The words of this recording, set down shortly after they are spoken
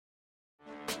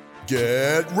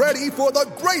Get ready for the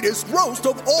greatest roast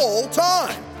of all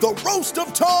time, the Roast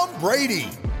of Tom Brady,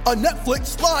 a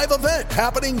Netflix live event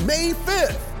happening May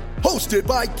 5th. Hosted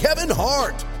by Kevin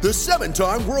Hart, the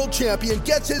 7-time world champion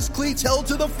gets his cleats held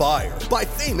to the fire by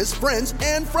famous friends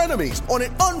and frenemies on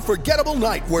an unforgettable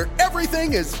night where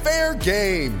everything is fair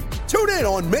game. Tune in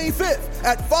on May 5th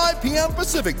at 5 p.m.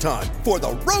 Pacific time for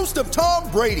the Roast of Tom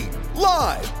Brady,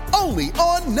 live only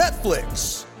on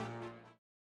Netflix.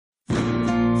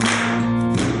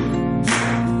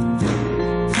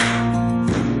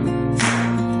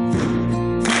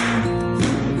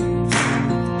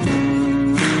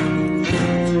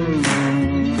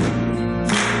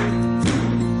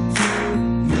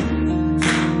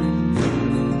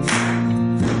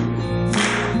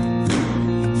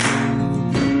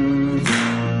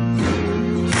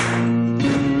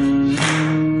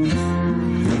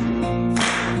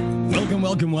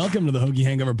 Welcome to the Hokie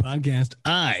Hangover Podcast.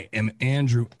 I am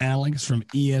Andrew Alex from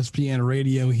ESPN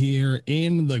Radio here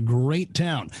in the great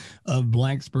town of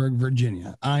Blacksburg,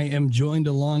 Virginia. I am joined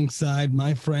alongside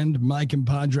my friend, my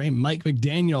compadre, Mike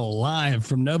McDaniel, live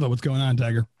from Nova. What's going on,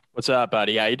 Tiger? What's up,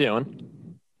 buddy? How you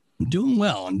doing? I'm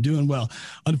doing well.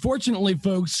 Unfortunately,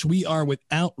 folks, we are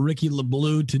without Ricky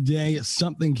LeBlue today.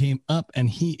 Something came up and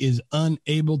he is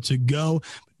unable to go.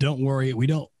 But don't worry, we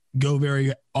don't go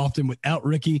very often without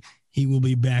Ricky. He will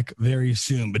be back very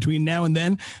soon. Between now and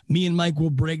then, me and Mike will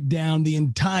break down the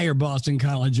entire Boston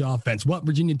College offense, what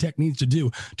Virginia Tech needs to do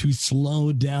to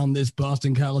slow down this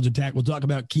Boston College attack. We'll talk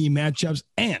about key matchups,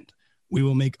 and we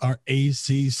will make our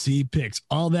ACC picks.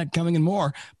 All that coming and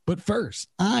more. But first,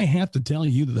 I have to tell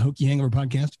you that the Hokie Hangover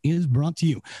Podcast is brought to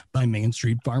you by Main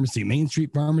Street Pharmacy. Main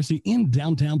Street Pharmacy in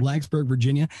downtown Blacksburg,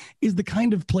 Virginia, is the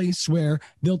kind of place where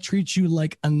they'll treat you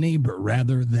like a neighbor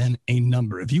rather than a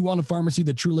number. If you want a pharmacy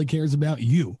that truly cares about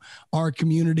you, our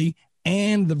community,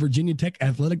 and the Virginia Tech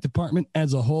Athletic Department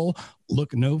as a whole,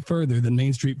 look no further than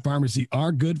Main Street Pharmacy.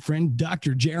 Our good friend,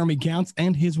 Dr. Jeremy Counts,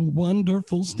 and his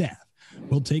wonderful staff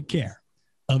will take care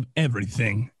of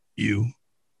everything you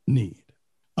need.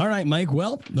 All right, Mike.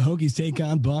 Well, the Hokies take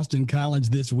on Boston College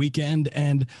this weekend,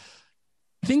 and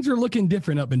things are looking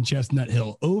different up in Chestnut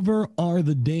Hill. Over are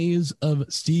the days of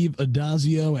Steve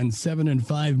Addazio and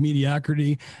 7-5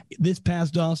 mediocrity. This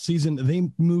past off season, they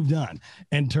moved on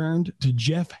and turned to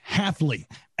Jeff Hafley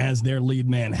as their lead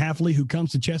man. Hafley, who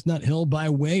comes to Chestnut Hill by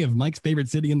way of Mike's favorite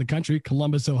city in the country,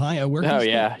 Columbus, Ohio.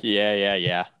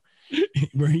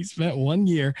 Where he spent 1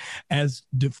 year as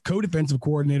co-defensive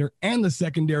coordinator and the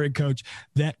secondary coach,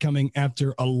 that coming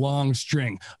after a long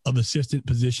string of assistant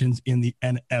positions in the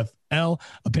NFL.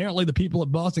 Apparently, the people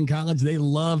at Boston College, they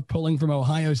love pulling from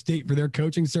Ohio State for their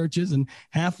coaching searches, and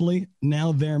Hafley,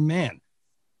 now their man.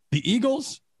 The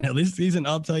Eagles, now this season,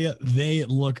 I'll tell you, they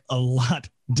look a lot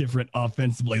different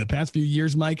offensively. The past few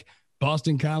years, Mike,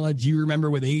 Boston College, you remember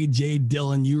with A.J.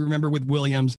 Dillon, you remember with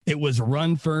Williams, it was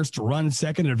run first, run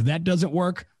second, and if that doesn't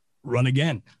work, run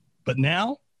again. But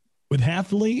now, with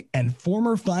Hafley and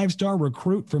former five-star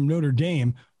recruit from Notre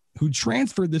Dame, who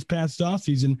transferred this past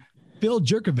offseason, Phil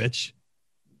Jurkovec,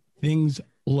 things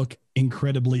look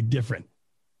incredibly different.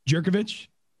 Jurkovec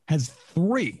has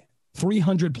 3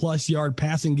 300-plus yard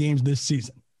passing games this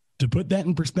season. To put that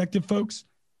in perspective, folks,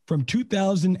 from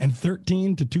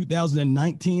 2013 to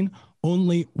 2019,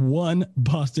 only one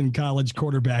Boston College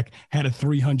quarterback had a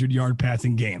 300-yard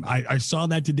passing game. I saw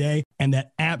that today, and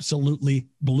that absolutely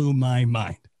blew my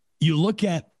mind. You look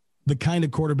at the kind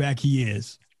of quarterback he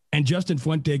is, and Justin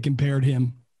Fuente compared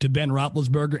him to Ben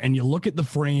Roethlisberger, and you look at the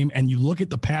frame, and you look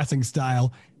at the passing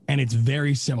style, and it's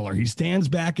very similar. He stands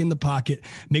back in the pocket,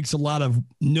 makes a lot of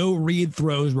no-read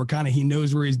throws where kind of he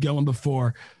knows where he's going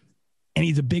before, and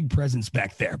he's a big presence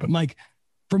back there. But, Mike,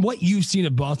 from what you've seen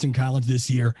at Boston College this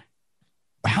year,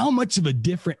 how much of a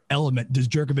different element does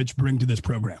Jurkovec bring to this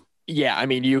program? Yeah, I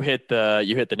mean, you hit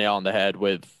the nail on the head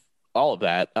with all of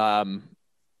that.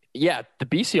 Yeah, the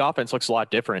BC offense looks a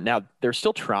lot different. Now, they're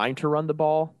still trying to run the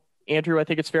ball, Andrew, I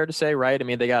think it's fair to say, right? I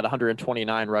mean, they got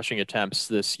 129 rushing attempts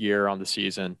this year on the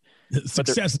season.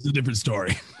 Success is a different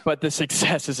story. But the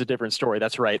success is a different story.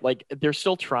 That's right. Like, they're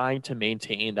still trying to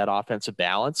maintain that offensive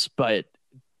balance, but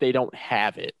they don't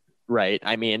have it, right?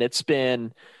 I mean, it's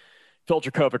been Phil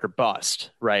Jurkovec or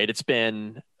bust, right? It's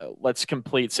been let's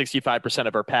complete 65%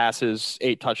 of our passes,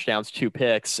 8 touchdowns, 2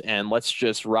 picks, and let's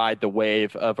just ride the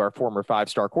wave of our former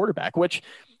 5-star quarterback, which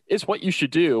is what you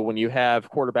should do when you have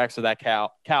quarterbacks of that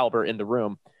caliber in the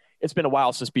room. It's been a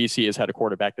while since BC has had a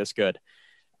quarterback this good.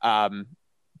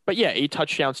 But yeah, 8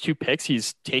 touchdowns, 2 picks.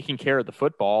 He's taking care of the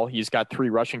football. He's got 3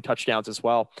 rushing touchdowns as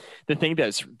well. The thing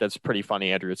that's pretty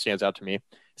funny, Andrew, it stands out to me.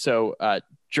 So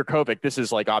Jurkovec, this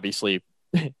is like obviously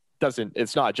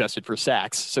it's not adjusted for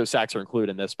sacks. So sacks are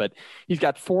included in this, but he's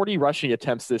got 40 rushing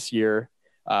attempts this year.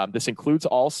 This includes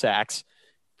all sacks,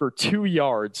 for 2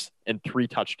 yards and 3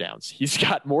 touchdowns. He's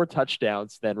got more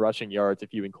touchdowns than rushing yards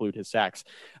if you include his sacks.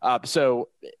 So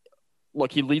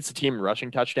look, he leads the team in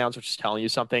rushing touchdowns, which is telling you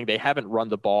something. They haven't run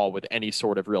the ball with any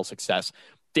sort of real success.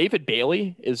 David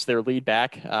Bailey is their lead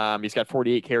back. He's got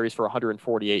 48 carries for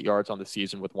 148 yards on the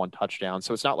season with 1 touchdown.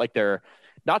 So it's not like they're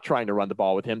not trying to run the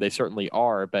ball with him. They certainly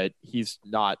are, but he's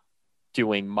not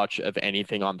doing much of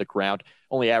anything on the ground,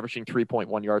 only averaging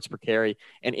 3.1 yards per carry.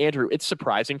 And Andrew, it's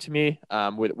surprising to me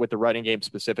with the running game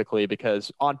specifically, because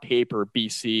on paper,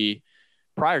 BC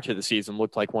prior to the season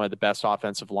looked like one of the best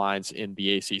offensive lines in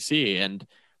the ACC. And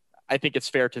I think it's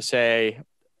fair to say,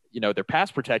 their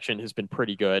pass protection has been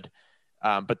pretty good,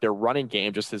 but their running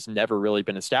game just has never really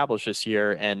been established this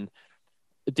year. And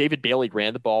David Bailey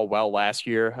ran the ball well last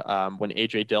year when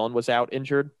A.J. Dillon was out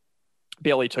injured.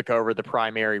 Bailey took over the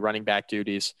primary running back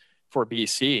duties for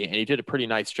BC, and he did a pretty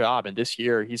nice job. And this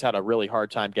year, he's had a really hard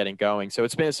time getting going. So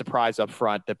it's been a surprise up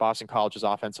front that Boston College's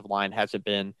offensive line hasn't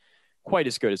been quite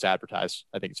as good as advertised.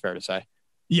 I think it's fair to say.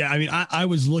 Yeah, I mean, I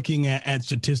was looking at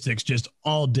statistics just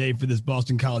all day for this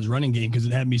Boston College running game because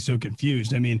it had me so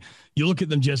confused. I mean, you look at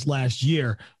them just last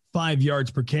year, 5 yards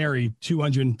per carry,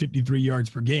 253 yards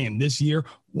per game. This year,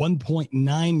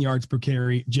 1.9 yards per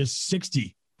carry, just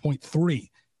 60.3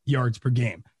 yards per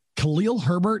game. Khalil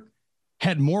Herbert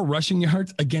had more rushing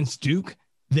yards against Duke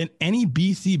than any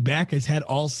BC back has had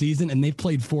all season, and they've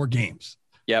played 4 games.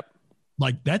 Yep.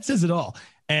 Like, that says it all.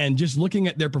 And just looking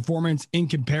at their performance in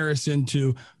comparison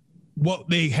to what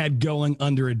they had going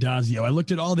under Adazio, I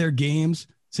looked at all their games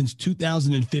since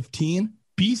 2015.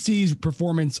 BC's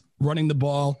performance running the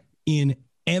ball in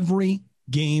every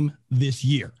game this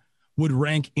year would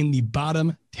rank in the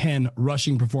bottom 10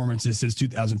 rushing performances since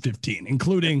 2015,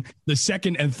 including the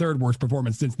second and third worst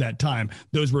performance since that time.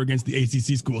 Those were against the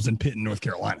ACC schools in Pitt and North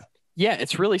Carolina. Yeah,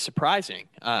 it's really surprising.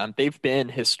 They've been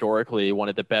historically one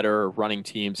of the better running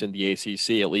teams in the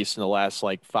ACC, at least in the last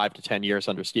 5 to 10 years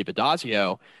under Steve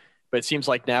Adazio. But it seems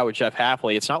like now with Jeff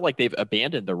Hafley, it's not like they've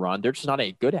abandoned the run. They're just not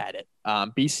any good at it.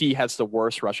 BC has the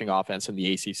worst rushing offense in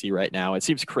the ACC right now. It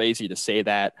seems crazy to say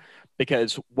that,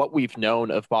 because what we've known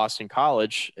of Boston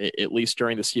College, at least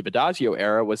during the Steve Adazio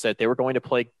era, was that they were going to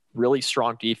play really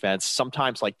strong defense,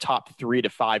 sometimes top 3 to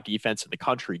 5 defense in the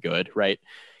country good, right?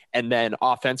 And then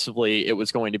offensively, it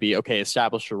was going to be, okay,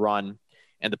 establish a run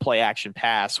and the play action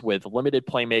pass with limited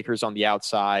playmakers on the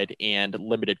outside and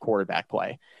limited quarterback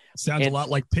play. Sounds a lot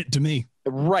like Pitt to me.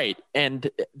 Right. And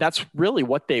that's really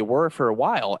what they were for a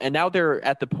while. And now they're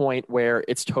at the point where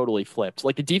it's totally flipped.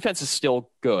 The defense is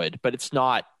still good, but it's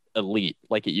not elite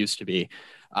like it used to be.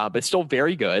 But it's still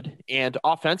very good. And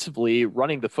offensively,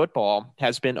 running the football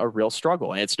has been a real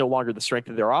struggle. And it's no longer the strength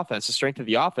of their offense. The strength of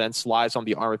the offense lies on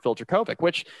the arm of Phil Dracovic,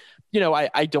 which,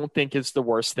 I don't think is the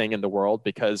worst thing in the world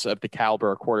because of the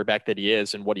caliber of quarterback that he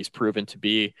is and what he's proven to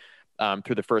be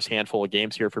through the first handful of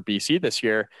games here for BC this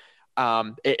year.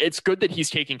 It's good that he's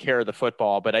taking care of the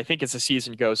football, but I think as the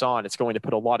season goes on, it's going to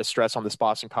put a lot of stress on this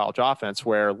Boston College offense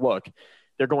where, look,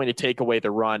 they're going to take away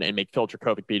the run and make Phil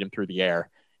Dracovic beat him through the air.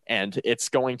 And it's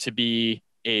going to be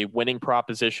a winning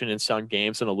proposition in some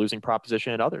games and a losing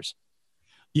proposition in others.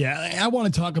 Yeah, I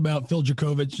want to talk about Phil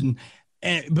Dracovic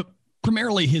but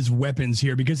primarily his weapons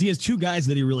here, because he has 2 guys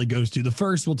that he really goes to. The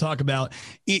first we'll talk about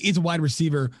is a wide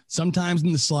receiver, sometimes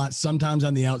in the slot, sometimes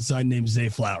on the outside, named Zay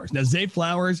Flowers. Now, Zay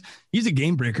Flowers, he's a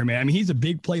game breaker, man. I mean, he's a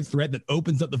big play threat that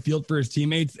opens up the field for his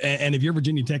teammates. And if you're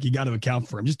Virginia Tech, you got to account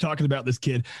for him. Just talking about this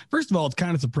kid, first of all, it's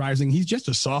kind of surprising. He's just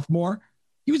a sophomore.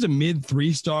 He was a mid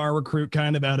 3-star recruit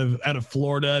kind of out of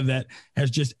Florida that has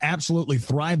just absolutely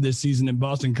thrived this season in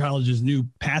Boston College's new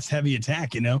pass-heavy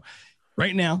attack,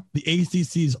 Right now, the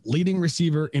ACC's leading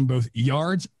receiver in both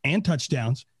yards and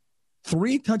touchdowns,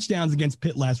 3 touchdowns against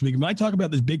Pitt last week. When I talk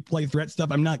about this big play threat stuff,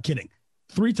 I'm not kidding.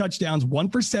 3 touchdowns, 1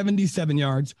 for 77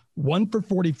 yards, 1 for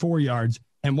 44 yards,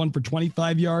 and 1 for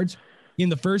 25 yards. In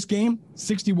the first game,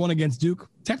 61 against Duke.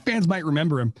 Tech fans might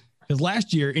remember him because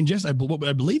last year, in just what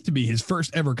I believe to be his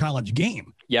first ever college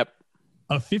game. Yep.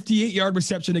 A 58-yard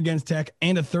reception against Tech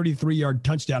and a 33-yard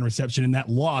touchdown reception in that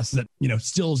loss that,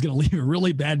 still is going to leave a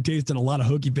really bad taste in a lot of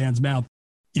Hokie fans' mouth.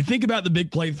 You think about the big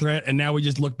play threat, and now we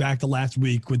just look back to last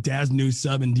week with Daz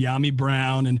Newsome and De'Ami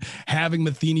Brown and having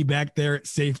Matheny back there at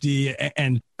safety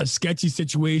and a sketchy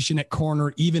situation at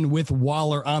corner, even with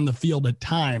Waller on the field at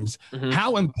times. Mm-hmm.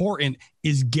 How important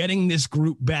is getting this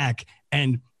group back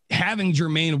and having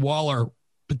Jermaine Waller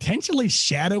potentially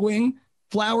shadowing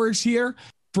Flowers here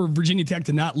for Virginia Tech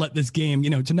to not let this game,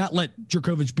 to not let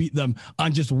Dracovic beat them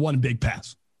on just one big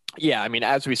pass? Yeah, I mean,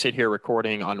 as we sit here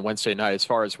recording on Wednesday night, as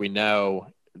far as we know,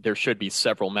 there should be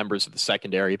several members of the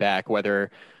secondary back,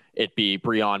 whether it be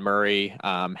Breon Murray,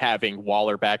 having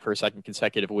Waller back for a second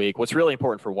consecutive week. What's really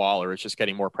important for Waller is just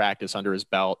getting more practice under his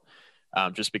belt,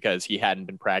 just because he hadn't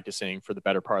been practicing for the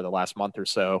better part of the last month or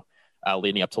so,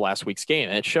 leading up to last week's game.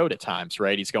 And it showed at times,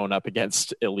 right? He's going up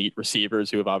against elite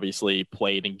receivers who have obviously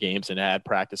played in games and had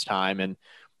practice time. And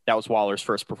that was Waller's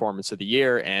first performance of the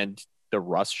year. And the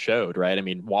rust showed, right? I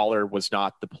mean, Waller was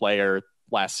not the player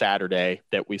last Saturday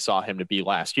that we saw him to be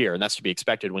last year. And that's to be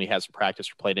expected when he hasn't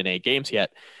practiced or played in 8 games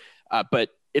yet. But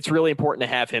it's really important to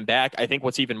have him back. I think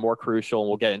what's even more crucial, and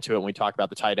we'll get into it when we talk about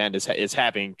the tight end, is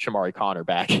having Shamari Connor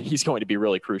back. He's going to be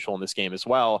really crucial in this game as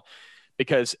well,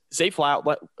 because Zay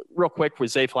Flowers, real quick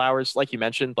with Zay Flowers, like you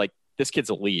mentioned, like this kid's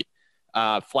elite.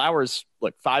 Flowers,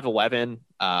 like 5'11",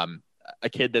 a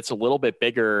kid that's a little bit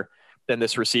bigger than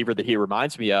this receiver that he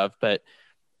reminds me of. But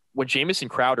when Jamison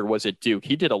Crowder was at Duke,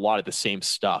 he did a lot of the same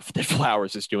stuff that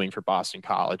Flowers is doing for Boston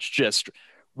College, just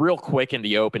real quick in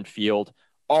the open field,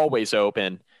 always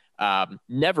open,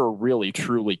 never really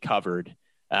truly covered.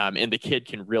 And the kid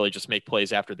can really just make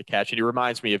plays after the catch. And he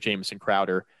reminds me of Jamison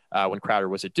Crowder when Crowder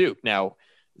was at Duke. Now,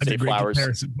 Zay Flowers.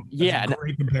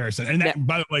 Great comparison. And that,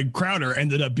 by the way, Crowder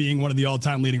ended up being one of the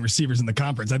all-time leading receivers in the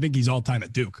conference. I think he's all-time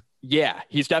at Duke. Yeah,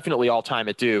 he's definitely all-time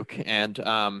at Duke. And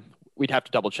we'd have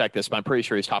to double check this, but I'm pretty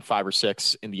sure he's top 5 or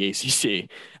 6 in the ACC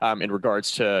in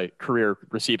regards to career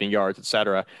receiving yards, et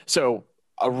cetera. So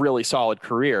a really solid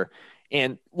career.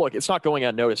 And look, it's not going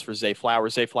unnoticed for Zay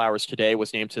Flowers. Zay Flowers today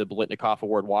was named to the Biletnikoff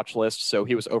Award watch list, so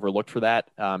he was overlooked for that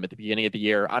at the beginning of the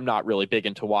year. I'm not really big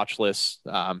into watch lists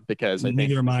because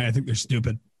neither am I. I think they're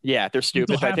stupid. Yeah, they're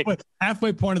stupid.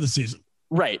 Halfway point of the season.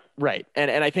 Right.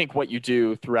 And I think what you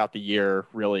do throughout the year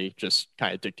really just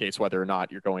kind of dictates whether or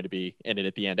not you're going to be in it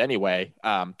at the end anyway.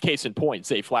 Case in point,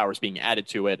 Zay Flowers being added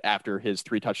to it after his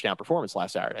 3-touchdown performance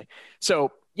last Saturday.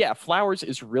 So, yeah, Flowers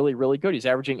is really, really good. He's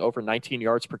averaging over 19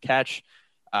 yards per catch.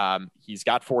 He's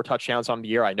got 4 touchdowns on the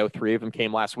year. I know 3 of them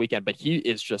came last weekend, but he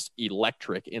is just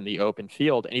electric in the open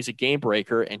field, and he's a game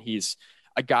breaker, and he's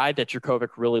a guy that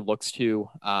Jurkovec really looks to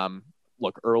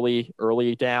look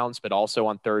early downs, but also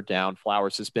on third down.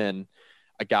 Flowers has been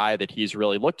a guy that he's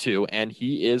really looked to, and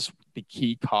he is the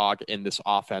key cog in this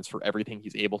offense for everything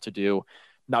he's able to do,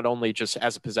 not only just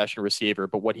as a possession receiver,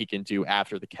 but what he can do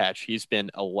after the catch. He's been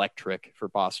electric for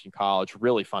Boston College.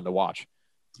 Really fun to watch.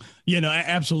 Yeah, no,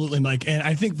 absolutely, Mike. And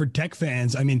I think for Tech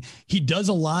fans, I mean, he does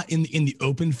a lot in the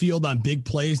open field on big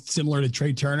plays, similar to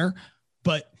Trey Turner.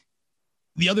 But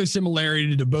the other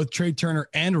similarity to both Trey Turner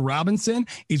and Robinson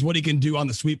is what he can do on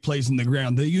the sweep plays in the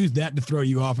ground. They use that to throw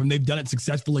you off, and they've done it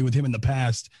successfully with him in the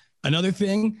past. Another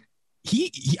thing,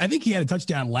 I think he had a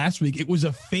touchdown last week. It was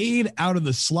a fade out of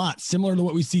the slot, similar to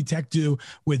what we see Tech do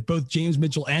with both James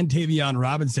Mitchell and Tavion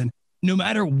Robinson. No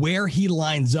matter where he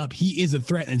lines up, he is a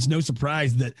threat. And it's no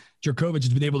surprise that Jurkovec has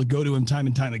been able to go to him time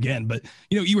and time again. But,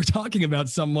 you were talking about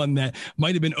someone that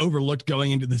might have been overlooked going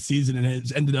into the season and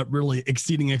has ended up really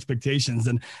exceeding expectations.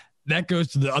 And that goes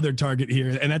to the other target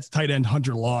here, and that's tight end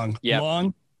Hunter Long. Yep.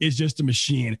 Long is just a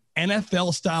machine.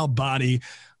 NFL-style body.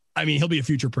 I mean, he'll be a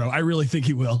future pro. I really think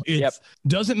he will. It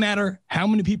doesn't matter how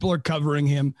many people are covering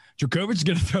him. Jurkovec is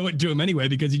going to throw it to him anyway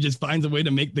because he just finds a way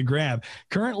to make the grab.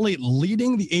 Currently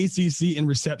leading the ACC in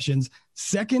receptions,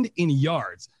 second in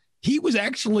yards. He was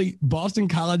actually Boston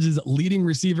College's leading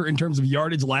receiver in terms of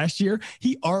yardage last year.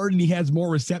 He already has more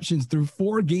receptions through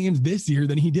 4 games this year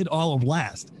than he did all of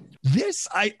last. This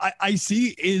I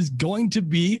see is going to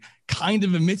be kind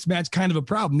of a mismatch, kind of a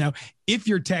problem. Now, if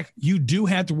you're Tech, you do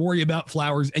have to worry about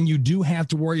Flowers, and you do have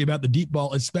to worry about the deep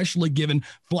ball, especially given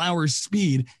Flowers'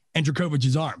 speed and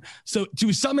Jurkovec's arm. So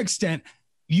to some extent,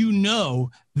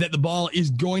 that the ball is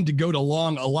going to go to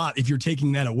Long a lot if you're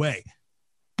taking that away.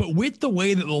 But with the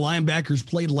way that the linebackers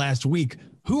played last week,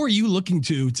 who are you looking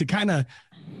to kind of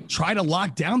try to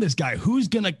lock down this guy? Who's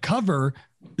going to cover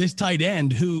this tight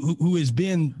end who has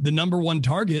been the number one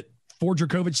target for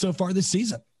Jurkovec so far this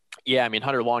season? Yeah, I mean,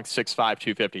 Hunter Long, 6'5",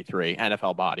 253,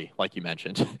 NFL body, like you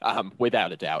mentioned,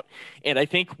 without a doubt. And I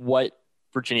think what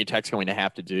Virginia Tech's going to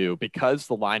have to do, because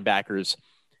the linebackers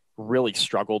really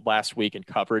struggled last week in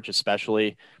coverage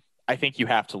especially, I think you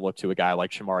have to look to a guy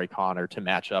like Shamari Connor to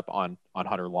match up on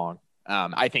Hunter Long.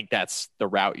 I think that's the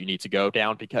route you need to go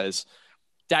down, because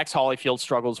Dax Hollifield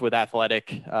struggles with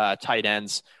athletic tight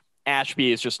ends.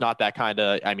 Ashby is just not that kind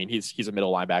of, I mean, he's a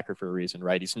middle linebacker for a reason,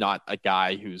 right? He's not a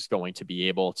guy who's going to be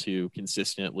able to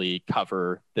consistently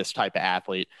cover this type of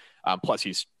athlete. Plus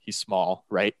he's small,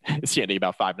 right? Standing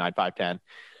about 5'9",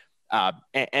 5'10".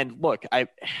 And look,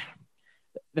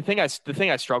 the thing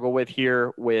I struggle with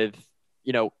here with,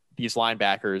 the these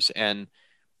linebackers, and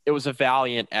it was a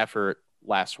valiant effort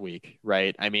last week,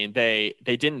 right? I mean, they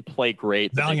didn't play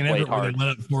great, but valiant they played effort hard. They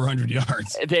let up 400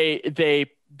 yards.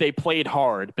 They played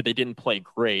hard, but they didn't play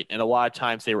great, and a lot of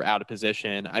times they were out of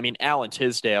position. I mean, Alan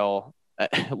Tisdale,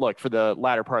 look, for the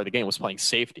latter part of the game, was playing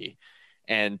safety,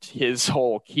 and his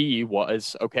whole key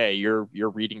was, okay, you're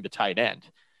reading the tight end.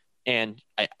 And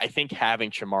I think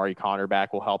having Chamari Connor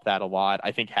back will help that a lot.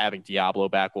 I think having Diablo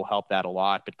back will help that a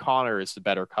lot. But Connor is the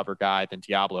better cover guy than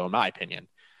Diablo, in my opinion.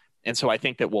 And so I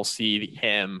think that we'll see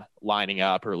him lining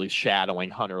up or at least shadowing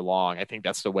Hunter Long. I think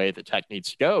that's the way that Tech needs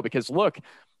to go because, look,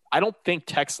 I don't think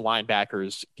Tech's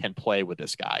linebackers can play with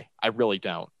this guy. I really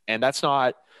don't. And that's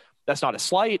not a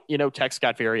slight. You know, Tech's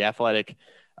got very athletic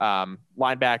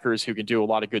linebackers who can do a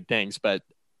lot of good things, but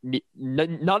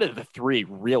none of the three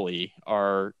really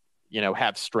are –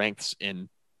 have strengths in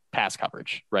pass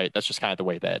coverage, right? That's just kind of the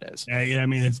way that it is. Yeah, I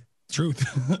mean, it's truth.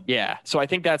 Yeah. So I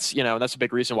think that's a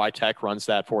big reason why Tech runs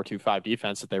that 4-2-5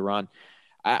 defense that they run.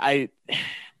 I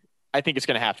think it's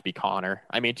going to have to be Connor.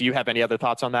 I mean, do you have any other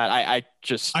thoughts on that? I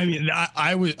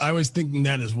was thinking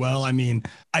that as well. I mean,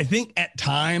 I think at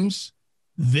times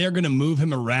they're going to move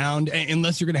him around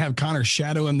unless you're going to have Connor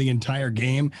shadow him the entire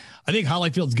game. I think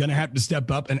Holyfield's going to have to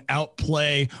step up and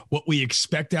outplay what we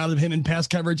expect out of him in pass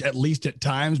coverage, at least at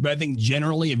times. But I think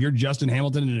generally, if you're Justin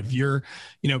Hamilton and if you're,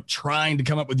 trying to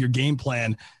come up with your game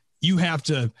plan, you have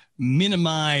to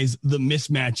minimize the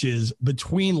mismatches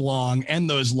between Long and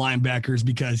those linebackers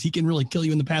because he can really kill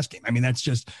you in the pass game. I mean, that's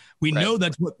just, we know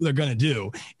that's what they're going to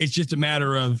do. It's just a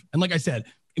matter of, and like I said,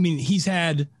 I mean, he's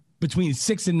had between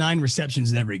 6 and 9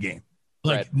 receptions in every game.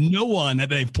 No one that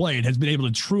they've played has been able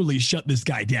to truly shut this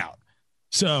guy down.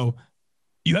 So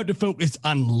you have to focus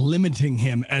on limiting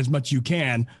him as much you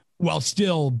can while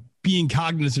still being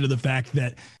cognizant of the fact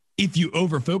that if you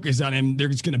over-focus on him, they're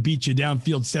just going to beat you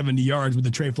downfield 70 yards with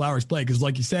the Trey Flowers play. Because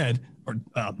like you said, or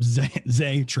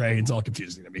Trey, it's all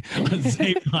confusing to me.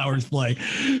 Zay Flowers play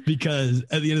because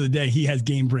at the end of the day, he has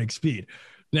game break speed.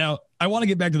 Now, I want to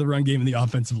get back to the run game and the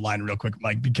offensive line real quick,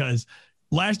 Mike, because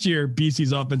last year,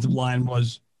 BC's offensive line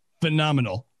was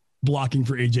phenomenal blocking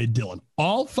for A.J. Dillon.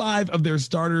 All 5 of their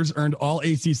starters earned all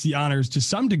ACC honors to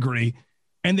some degree,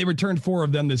 and they returned 4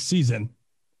 of them this season,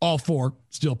 all 4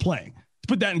 still playing. To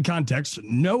put that in context,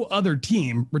 no other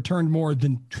team returned more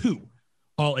than 2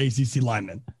 all ACC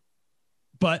linemen.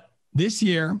 But this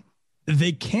year,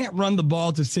 they can't run the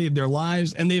ball to save their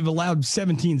lives, and they've allowed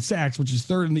 17 sacks, which is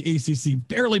 3rd in the ACC,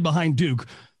 barely behind Duke,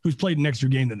 who's played an extra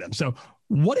game than them. So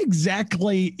what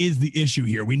exactly is the issue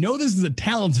here? We know this is a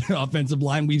talented offensive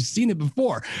line. We've seen it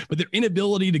before, but their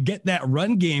inability to get that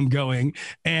run game going.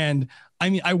 And I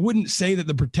mean, I wouldn't say that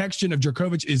the protection of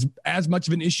Jurkovec is as much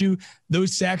of an issue.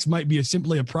 Those sacks might be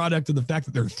simply a product of the fact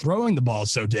that they're throwing the ball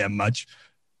so damn much.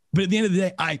 But at the end of the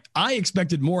day, I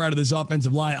expected more out of this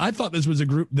offensive line. I thought this was a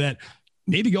group that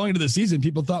maybe going into the season,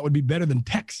 people thought would be better than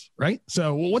Tech's, right?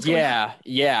 So what's going on?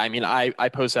 Yeah. I mean, I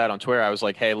posted that on Twitter. I was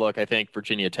like, hey, look, I think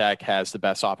Virginia Tech has the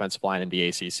best offensive line in the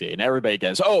ACC. And everybody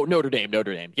goes, oh, Notre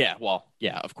Dame. Yeah, well,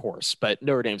 yeah, of course. But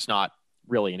Notre Dame's not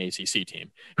really an ACC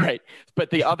team, right?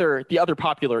 But the other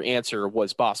popular answer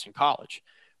was Boston College,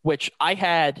 which I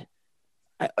had,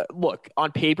 look,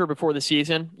 on paper before the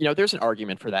season, there's an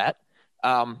argument for that.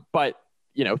 But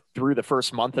through the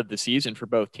first month of the season for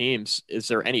both teams, is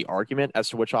there any argument as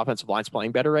to which offensive line's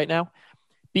playing better right now?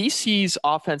 BC's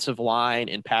offensive line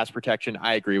in pass protection,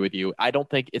 I agree with you. I don't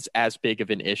think it's as big of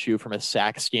an issue from a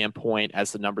sack standpoint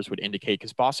as the numbers would indicate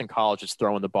because Boston College is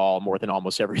throwing the ball more than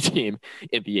almost every team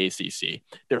in the ACC.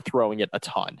 They're throwing it a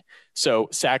ton. So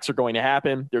sacks are going to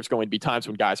happen. There's going to be times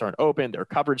when guys aren't open. There are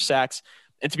coverage sacks.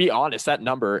 And to be honest, that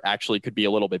number actually could be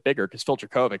a little bit bigger because Phil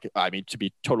Jurkovec, I mean, to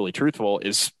be totally truthful,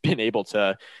 is been able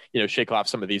to, shake off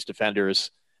some of these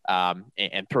defenders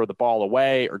and throw the ball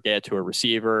away or get it to a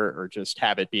receiver or just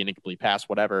have it be an incomplete pass,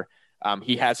 whatever.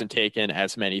 He hasn't taken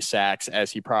as many sacks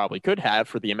as he probably could have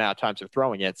for the amount of times they're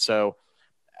throwing it. So,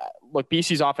 look,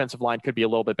 BC's offensive line could be a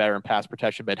little bit better in pass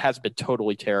protection, but it hasn't been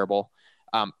totally terrible.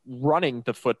 Running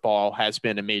the football has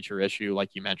been a major issue,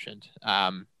 like you mentioned.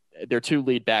 Their 2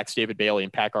 lead backs, David Bailey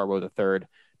and Pat Garwo III,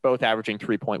 both averaging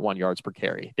 3.1 yards per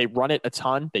carry. They run it a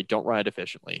ton. They don't run it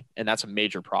efficiently, and that's a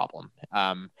major problem.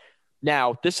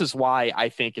 Now, this is why I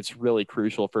think it's really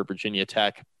crucial for Virginia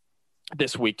Tech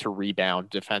this week to rebound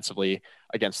defensively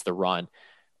against the run.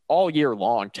 All year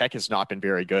long, Tech has not been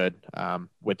very good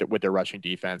with their rushing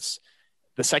defense.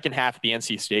 The second half of the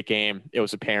NC State game, it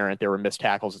was apparent there were missed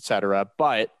tackles, et cetera.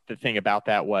 But the thing about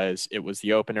that was it was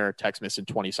the opener. Tech's missing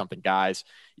 20-something guys.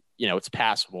 It's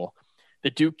passable.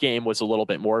 The Duke game was a little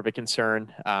bit more of a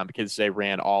concern because they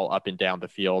ran all up and down the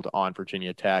field on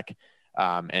Virginia Tech.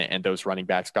 And those running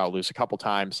backs got loose a couple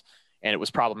times, and it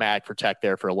was problematic for Tech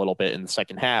there for a little bit in the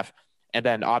second half. And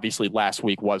then obviously last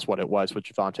week was what it was with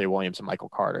Javonte Williams and Michael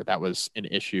Carter. That was an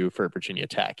issue for Virginia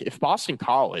Tech. If Boston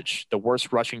College, the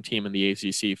worst rushing team in the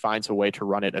ACC, finds a way to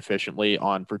run it efficiently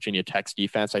on Virginia Tech's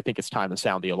defense, I think it's time to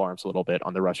sound the alarms a little bit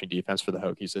on the rushing defense for the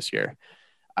Hokies this year.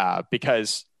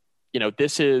 Because,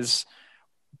 this is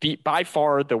by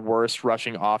far the worst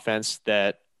rushing offense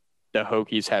that the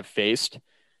Hokies have faced.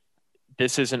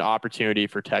 This is an opportunity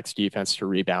for Tech's defense to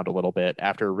rebound a little bit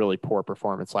after a really poor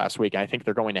performance last week. I think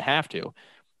they're going to have to.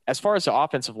 As far as the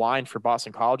offensive line for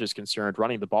Boston College is concerned,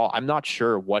 running the ball, I'm not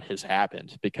sure what has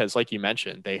happened because, like you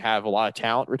mentioned, they have a lot of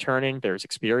talent returning. There's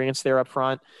experience there up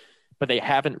front, but they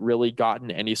haven't really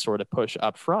gotten any sort of push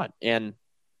up front. And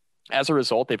as a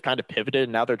result, they've kind of pivoted,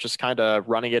 and now they're just kind of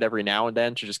running it every now and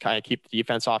then to just kind of keep the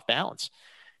defense off balance.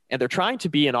 And they're trying to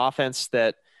be an offense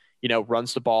that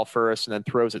runs the ball first and then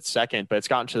throws it second, but it's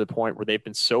gotten to the point where they've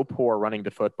been so poor running the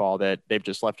football that they've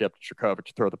just left it up to Jurkovec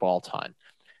to throw the ball a ton.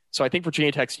 So I think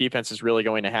Virginia Tech's defense is really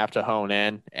going to have to hone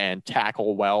in and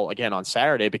tackle well again on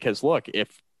Saturday because, look,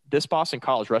 if this Boston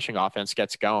College rushing offense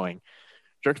gets going,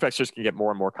 Jurkovec's just going to get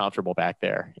more and more comfortable back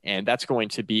there. And that's going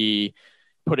to be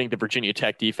putting the Virginia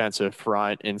Tech defensive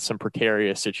front in some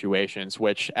precarious situations,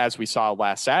 which, as we saw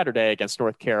last Saturday against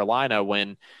North Carolina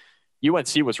when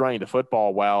UNC was running the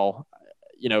football well,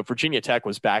 Virginia Tech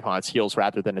was back on its heels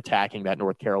rather than attacking that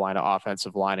North Carolina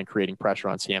offensive line and creating pressure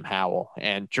on Sam Howell.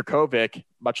 And Jurkovec,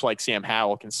 much like Sam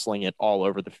Howell, can sling it all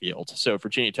over the field. So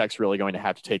Virginia Tech's really going to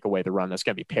have to take away the run. That's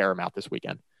going to be paramount this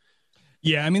weekend.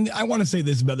 Yeah, I mean, I want to say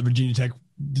this about the Virginia Tech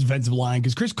defensive line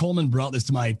because Chris Coleman brought this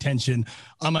to my attention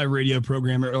on my radio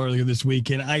program earlier this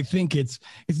week, and I think it's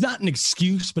not an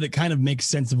excuse, but it kind of makes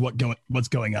sense of what's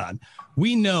going on.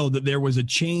 We know that there was a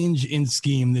change in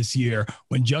scheme this year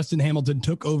when Justin Hamilton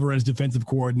took over as defensive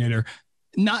coordinator,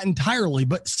 not entirely,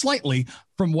 but slightly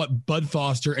from what Bud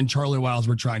Foster and Charlie Wiles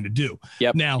were trying to do.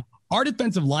 Yep. Now, our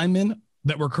defensive linemen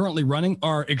that we're currently running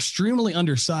are extremely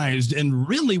undersized and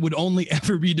really would only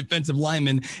ever be defensive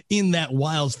linemen in that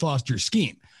Wiles Foster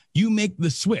scheme. You make the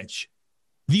switch.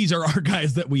 These are our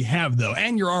guys that we have, though,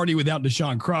 and you're already without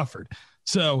Deshaun Crawford.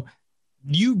 So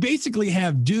you basically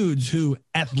have dudes who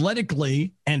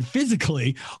athletically and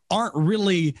physically aren't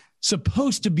really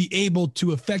supposed to be able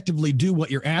to effectively do what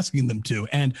you're asking them to.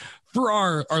 And for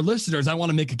our listeners, I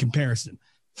want to make a comparison.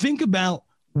 Think about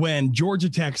when Georgia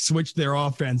Tech switched their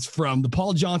offense from the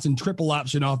Paul Johnson triple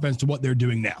option offense to what they're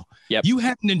doing now. Yep. You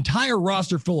had an entire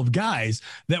roster full of guys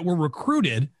that were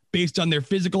recruited based on their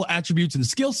physical attributes and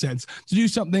skill sets to do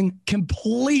something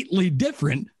completely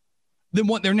different than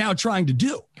what they're now trying to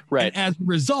do. Right. And as a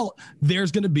result,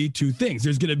 there's going to be two things.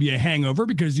 There's going to be a hangover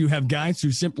because you have guys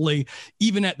who simply,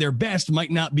 even at their best,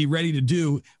 might not be ready to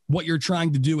do what you're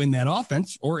trying to do in that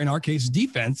offense, or in our case,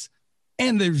 defense.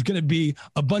 And there's going to be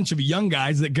a bunch of young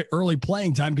guys that get early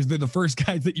playing time because they're the first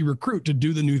guys that you recruit to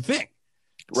do the new thing.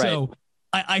 Right. So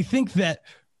I think that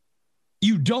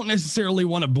you don't necessarily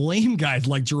want to blame guys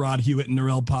like Gerard Hewitt and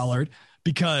Norrell Pollard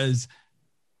because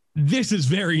this is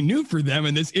very new for them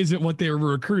and this isn't what they were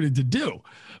recruited to do.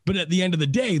 But at the end of the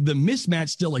day, the mismatch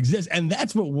still exists. And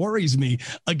that's what worries me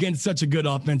against such a good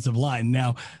offensive line.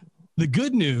 Now, the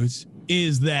good news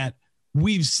is that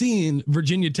we've seen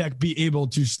Virginia Tech be able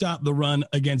to stop the run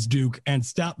against Duke and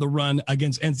stop the run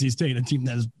against NC State, a team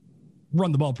that has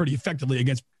run the ball pretty effectively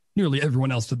against nearly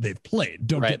everyone else that they've played.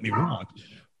 Don't get me wrong.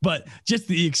 But just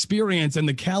the experience and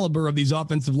the caliber of these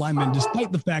offensive linemen,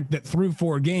 despite the fact that through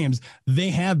 4 games, they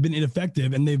have been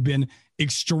ineffective and they've been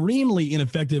extremely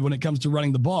ineffective when it comes to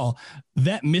running the ball,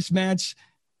 that mismatch,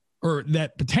 or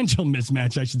that potential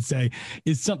mismatch, I should say,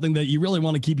 is something that you really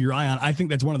want to keep your eye on. I think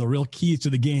that's one of the real keys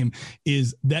to the game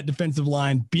is that defensive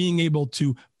line being able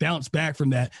to bounce back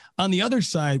from that. On the other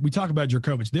side, we talk about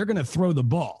Jurkovec. They're going to throw the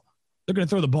ball. They're going to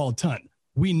throw the ball a ton.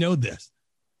 We know this.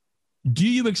 Do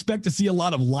you expect to see a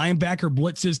lot of linebacker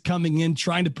blitzes coming in,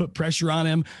 trying to put pressure on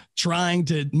him, trying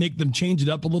to make them change it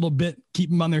up a little bit,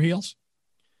 keep them on their heels?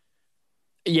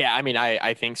 Yeah, I mean,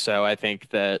 I think so. I think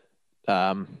that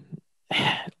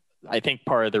I think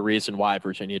part of the reason why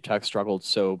Virginia Tech struggled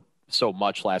so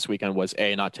much last weekend was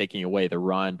A, not taking away the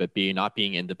run, but B, not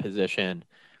being in the position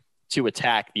to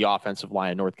attack the offensive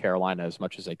line in North Carolina as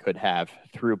much as they could have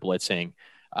through blitzing,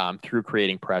 through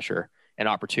creating pressure and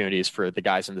opportunities for the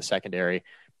guys in the secondary.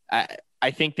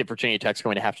 I think that Virginia Tech's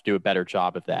going to have to do a better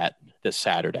job of that this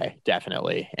Saturday,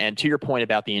 definitely. And to your point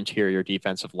about the interior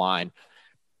defensive line,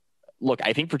 look,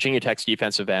 I think Virginia Tech's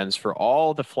defensive ends, for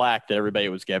all the flack that everybody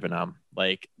was giving them,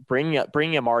 like bringing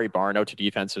Amari Barno to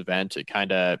defensive end to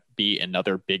kind of be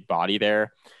another big body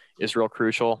there is real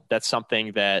crucial. That's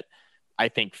something that I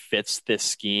think fits this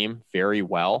scheme very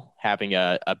well. Having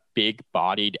a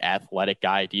big-bodied, athletic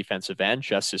guy, defensive end.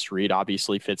 Justice Reed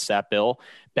obviously fits that bill.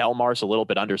 Belmar's a little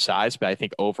bit undersized, but I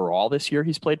think overall this year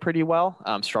he's played pretty well.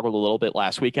 Struggled a little bit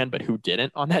last weekend, but who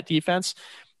didn't on that defense?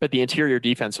 But the interior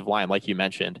defensive line, like you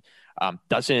mentioned,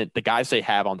 the guys they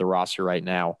have on the roster right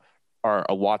now are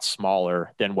a lot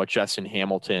smaller than what Justin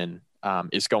Hamilton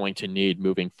is going to need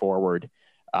moving forward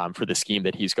for the scheme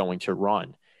that he's going to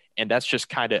run. And that's just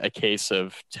kind of a case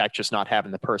of Tech just not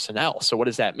having the personnel. So what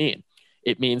does that mean?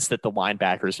 It means that the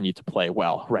linebackers need to play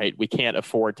well, right? We can't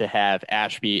afford to have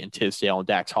Ashby and Tisdale and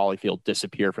Dax Hollifield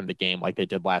disappear from the game like they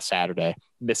did last Saturday,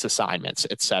 miss assignments,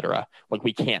 etc. Like,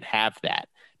 we can't have that,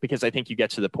 because I think you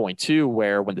get to the point too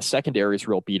where when the secondary is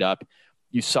real beat up,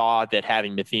 you saw that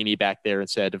having Matheny back there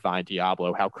instead of Divine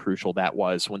Diablo, how crucial that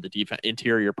was when the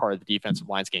interior part of the defensive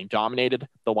line's getting dominated,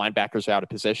 the linebackers are out of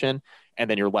position, and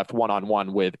then you're left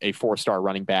one-on-one with a 4-star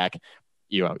running back,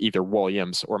 either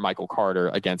Williams or Michael Carter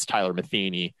against Tyler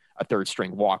Matheny, a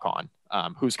third-string walk-on,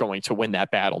 who's going to win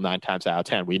that battle 9 times out of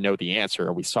 10. We know the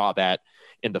answer. We saw that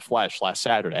in the flesh last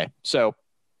Saturday. So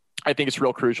I think it's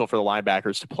real crucial for the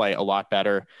linebackers to play a lot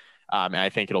better. And I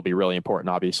think it'll be really important,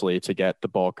 obviously, to get the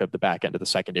bulk of the back end of the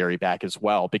secondary back as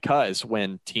well, because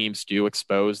when teams do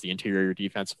expose the interior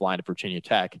defensive line of Virginia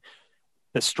Tech,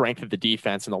 the strength of the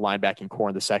defense and the linebacking core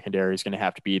in the secondary is going to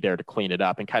have to be there to clean it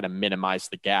up and kind of minimize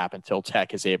the gap until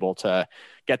Tech is able to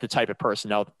get the type of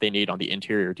personnel that they need on the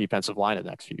interior defensive line in the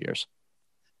next few years.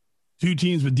 Two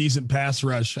teams with decent pass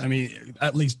rush. I mean,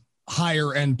 at least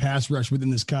higher end pass rush within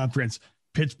this conference.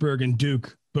 Pittsburgh and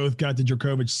Duke both got to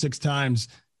Djokovic 6 times.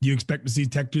 Do you expect to see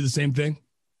Tech do the same thing?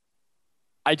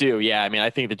 I do, yeah. I mean, I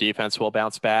think the defense will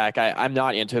bounce back. I'm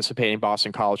not anticipating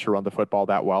Boston College to run the football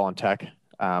that well on Tech.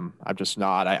 I'm just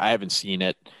not. I haven't seen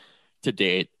it to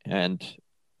date. And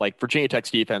like, Virginia Tech's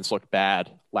defense looked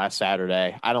bad last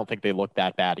Saturday. I don't think they look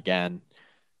that bad again.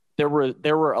 There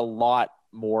were a lot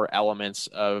more elements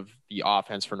of the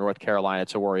offense for North Carolina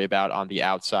to worry about on the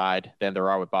outside than there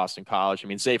are with Boston College. I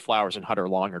mean, Zay Flowers and Hunter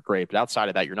Long are great, but outside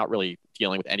of that, you're not really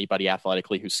dealing with anybody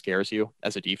athletically who scares you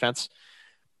as a defense.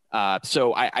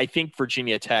 So I think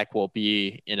Virginia Tech will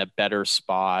be in a better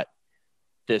spot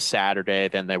this Saturday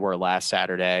than they were last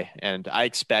Saturday. And I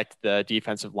expect the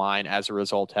defensive line, as a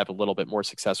result, to have a little bit more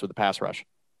success with the pass rush.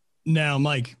 Now,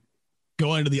 Mike,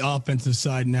 going to the offensive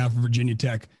side now for Virginia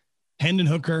Tech. Hendon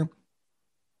Hooker,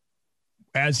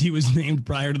 as he was named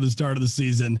prior to the start of the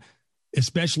season,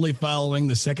 especially following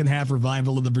the second half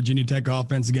revival of the Virginia Tech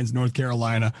offense against North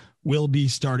Carolina, will be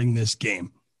starting this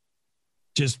game.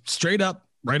 Just straight up,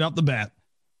 right off the bat,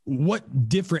 what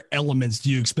different elements do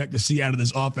you expect to see out of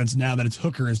this offense now that it's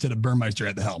Hooker instead of Burmeister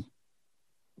at the helm?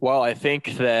 Well, I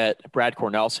think that Brad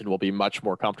Cornelsen will be much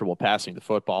more comfortable passing the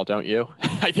football, don't you?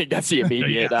 I think that's the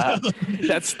immediate.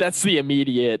 That's the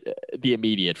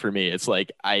immediate for me. It's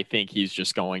like, I think he's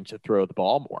just going to throw the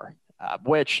ball more,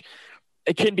 which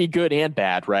it can be good and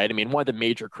bad, right? I mean, one of the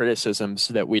major criticisms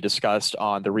that we discussed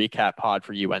on the recap pod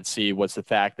for UNC was the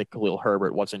fact that Khalil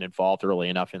Herbert wasn't involved early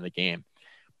enough in the game.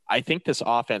 I think this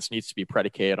offense needs to be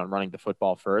predicated on running the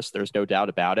football first. There's no doubt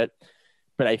about it.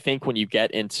 But I think when you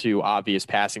get into obvious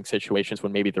passing situations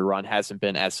when maybe the run hasn't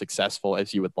been as successful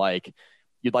as you would like,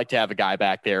 you'd like to have a guy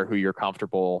back there who you're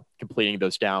comfortable completing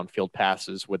those downfield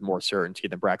passes with more certainty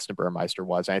than Braxton Burmeister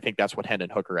was. And I think that's what Hendon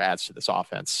Hooker adds to this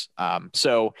offense.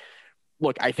 So,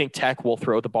 look, I think Tech will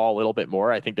throw the ball a little bit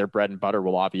more. I think their bread and butter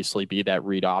will obviously be that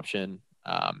read option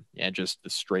and just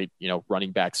the straight,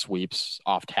 running back sweeps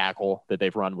off tackle that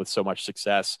they've run with so much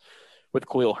success with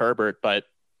Khalil Herbert. But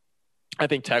I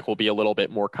think Tech will be a little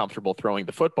bit more comfortable throwing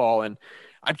the football. And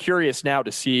I'm curious now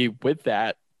to see with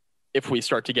that if we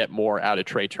start to get more out of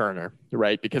Trey Turner,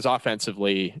 right? Because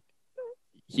offensively,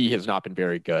 he has not been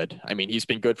very good. I mean, he's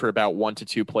been good for about 1 to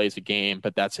 2 plays a game,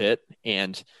 but that's it.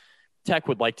 And Tech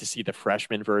would like to see the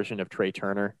freshman version of Trey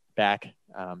Turner back.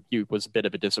 He was a bit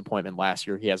of a disappointment last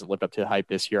year. He hasn't lived up to the hype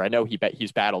this year. I know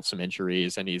he's battled some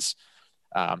injuries and he's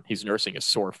nursing a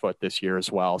sore foot this year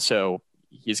as well. So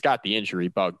he's got the injury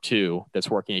bug too that's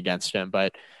working against him.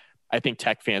 But I think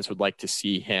Tech fans would like to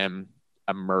see him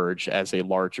emerge as a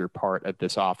larger part of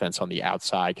this offense on the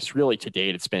outside, because really to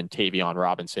date it's been Tavion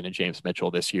Robinson and James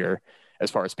Mitchell this year as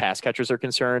far as pass catchers are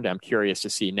concerned. I'm curious to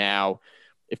see now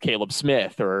if Caleb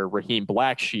Smith or Raheem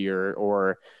Blackshear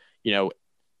or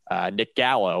Nick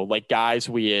Gallo, like guys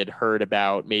we had heard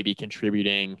about maybe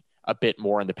contributing a bit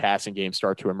more in the passing game,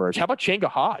 start to emerge. How about Changa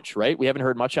Hodge, right? We haven't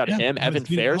heard much out of him. Evan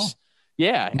Fairs.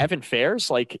 Yeah, Evan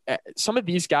Fairs. Like some of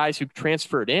these guys who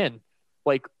transferred in,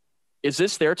 like is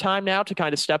this their time now to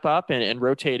kind of step up and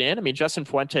rotate in? I mean, Justin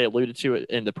Fuente alluded to it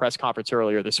in the press conference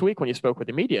earlier this week when he spoke with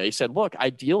the media. He said, look,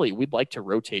 ideally, we'd like to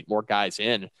rotate more guys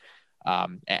in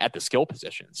at the skill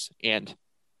positions. And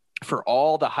for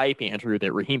all the hype, Andrew,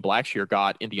 that Raheem Blackshear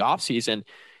got in the offseason,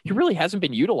 he really hasn't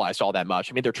been utilized all that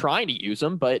much. I mean, they're trying to use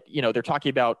him, but, they're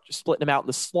talking about splitting him out in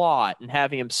the slot and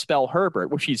having him spell Herbert,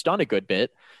 which he's done a good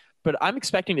bit. But I'm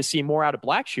expecting to see more out of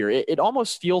Blackshear. It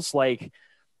almost feels like,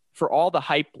 for all the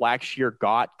hype Blackshear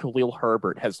got, Khalil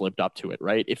Herbert has lived up to it,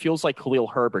 right? It feels like Khalil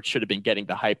Herbert should have been getting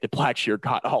the hype that Blackshear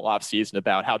got all offseason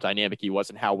about how dynamic he was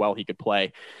and how well he could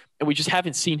play. And we just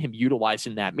haven't seen him utilized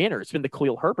in that manner. It's been the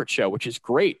Khalil Herbert show, which is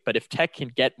great. But if Tech can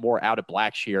get more out of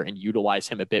Blackshear and utilize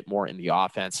him a bit more in the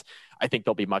offense, I think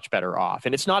they'll be much better off.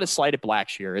 And it's not a slight at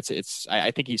Blackshear.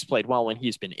 I think he's played well when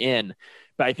he's been in,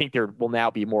 but I think there will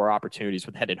now be more opportunities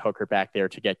with Hendon Hooker back there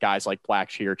to get guys like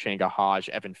Blackshear, Changa Hodge,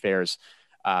 Evan Fairs,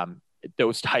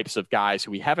 those types of guys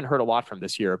who we haven't heard a lot from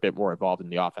this year, a bit more involved in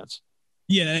the offense.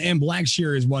 Yeah, and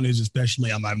Blackshear is one who's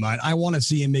especially on my mind. I want to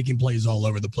see him making plays all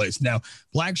over the place. Now,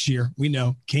 Blackshear, we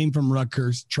know, came from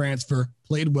Rutgers, transfer,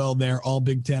 played well there, all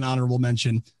Big Ten honorable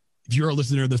mention. If you're a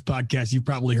listener to this podcast, you've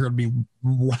probably heard me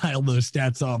rile those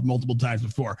stats off multiple times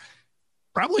before.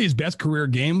 Probably his best career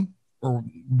game, or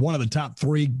one of the top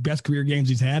 3 best career games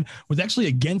he's had, was actually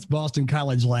against Boston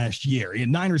College last year. He had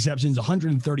 9 receptions,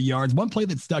 130 yards. One play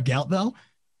that stuck out, though,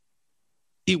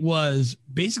 it was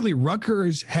basically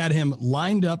Rutgers had him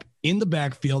lined up in the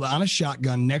backfield on a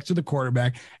shotgun next to the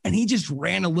quarterback, and he just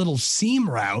ran a little seam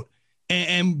route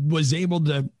and was able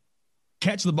to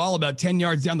catch the ball about 10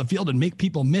 yards down the field and make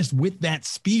people miss with that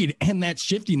speed and that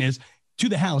shiftiness to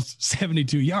the house,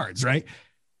 72 yards, right?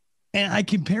 And I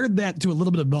compared that to a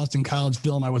little bit of Boston College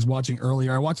film I was watching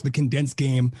earlier. I watched the condensed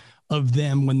game of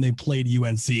them when they played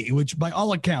UNC, which by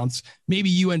all accounts,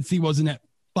 maybe UNC wasn't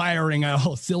firing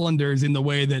all cylinders in the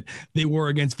way that they were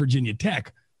against Virginia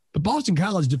Tech. But Boston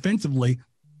College defensively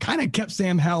kind of kept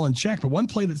Sam Howell in check. But one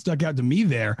play that stuck out to me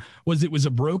there was it was a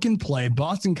broken play.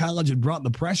 Boston College had brought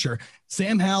the pressure.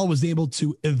 Sam Howell was able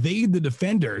to evade the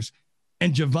defenders,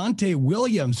 and Javonte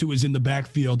Williams, who was in the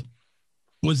backfield,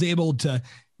 was able to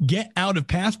get out of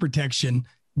pass protection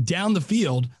down the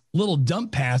field, little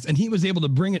dump pass, and he was able to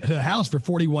bring it to the house for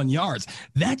 41 yards.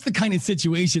 That's the kind of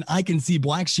situation I can see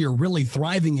Blackshear really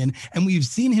thriving in, and we've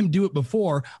seen him do it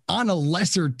before on a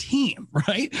lesser team,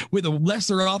 right? With a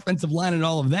lesser offensive line and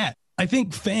all of that. I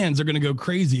think fans are going to go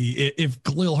crazy if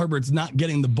Khalil Herbert's not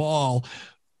getting the ball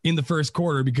in the first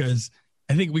quarter, because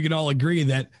I think we can all agree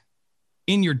that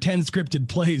in your 10 scripted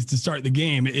plays to start the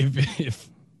game, if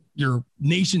your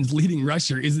nation's leading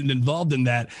rusher isn't involved in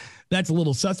that, that's a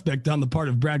little suspect on the part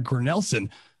of Brad Cornelsen.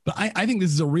 But I think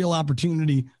this is a real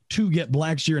opportunity to get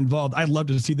Blackshear involved. I'd love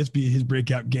to see this be his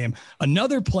breakout game.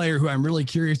 Another player who I'm really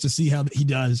curious to see how he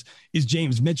does is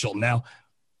James Mitchell. Now,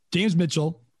 James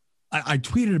Mitchell, I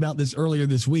tweeted about this earlier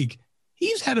this week.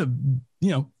 He's had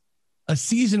a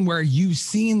season where you've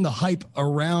seen the hype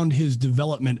around his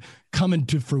development come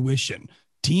into fruition.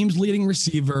 Team's leading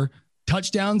receiver,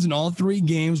 touchdowns in all 3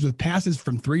 games with passes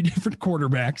from 3 different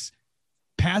quarterbacks,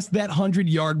 passed that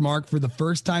 100-yard mark for the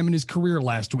first time in his career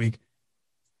last week.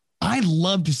 I'd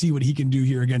love to see what he can do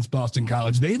here against Boston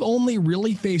College. They've only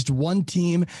really faced one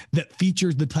team that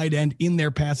features the tight end in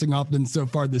their passing offense so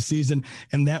far this season,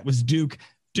 and that was Duke.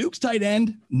 Duke's tight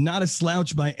end, not a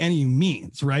slouch by any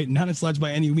means, right? Not a slouch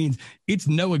by any means. It's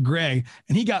Noah Gray,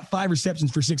 and he got 5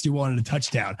 receptions for 61 and a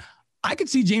touchdown. I could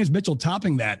see James Mitchell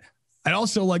topping that. I'd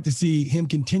also like to see him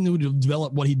continue to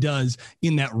develop what he does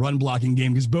in that run blocking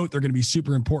game, because both are going to be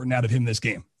super important out of him this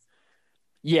game.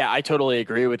 Yeah, I totally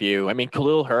agree with you. I mean,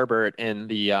 Khalil Herbert in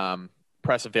the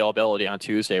press availability on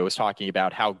Tuesday was talking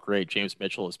about how great James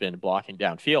Mitchell has been blocking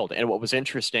downfield. And what was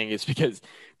interesting is because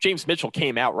James Mitchell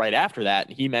came out right after that,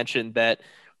 and he mentioned that,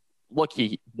 look,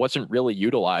 he wasn't really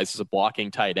utilized as a blocking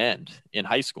tight end in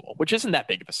high school, which isn't that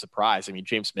big of a surprise. I mean,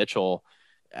 James Mitchell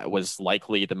was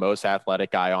likely the most athletic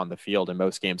guy on the field in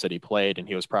most games that he played, and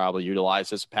he was probably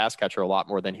utilized as a pass catcher a lot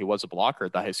more than he was a blocker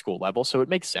at the high school level. So it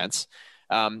makes sense.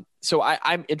 So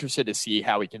I'm interested to see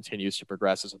how he continues to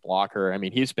progress as a blocker. I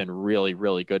mean, he's been really,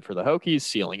 really good for the Hokies,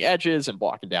 sealing edges and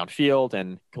blocking downfield,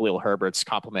 and Khalil Herbert's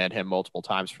complimented him multiple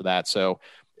times for that. So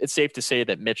it's safe to say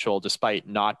that Mitchell, despite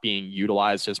not being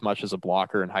utilized as much as a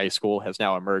blocker in high school, has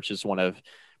now emerged as one of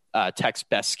Tech's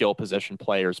best skill position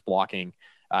players blocking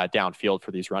downfield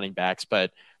for these running backs.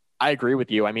 But I agree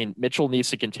with you. I mean, Mitchell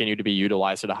needs to continue to be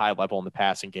utilized at a high level in the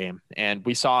passing game. And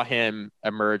we saw him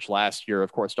emerge last year.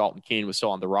 Of course, Dalton Keene was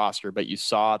still on the roster, but you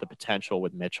saw the potential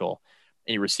with Mitchell,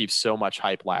 and he received so much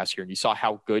hype last year. And you saw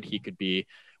how good he could be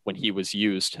when he was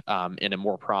used in a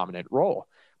more prominent role.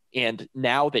 And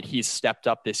now that he's stepped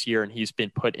up this year and he's been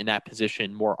put in that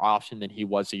position more often than he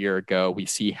was a year ago, we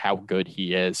see how good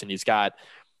he is. And he's got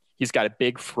a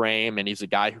big frame, and he's a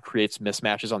guy who creates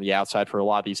mismatches on the outside for a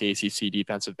lot of these ACC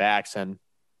defensive backs. And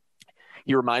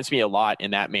he reminds me a lot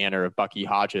in that manner of Bucky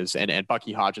Hodges. And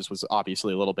Bucky Hodges was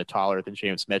obviously a little bit taller than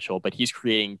James Mitchell, but he's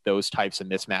creating those types of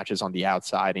mismatches on the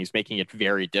outside, and he's making it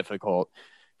very difficult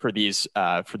for these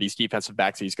defensive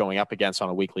backs that he's going up against on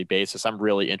a weekly basis. I'm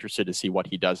really interested to see what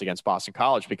he does against Boston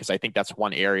College, because I think that's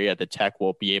one area that Tech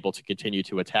will be able to continue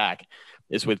to attack,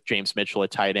 is with James Mitchell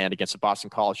at tight end against the Boston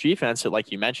College defense that,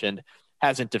 like you mentioned,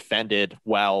 hasn't defended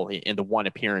well in the one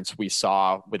appearance we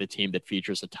saw with a team that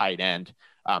features a tight end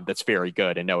that's very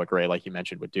good, and Noah Gray, like you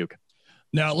mentioned, with Duke.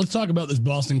 Now, let's talk about this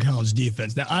Boston College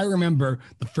defense. Now, I remember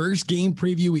the first game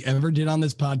preview we ever did on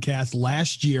this podcast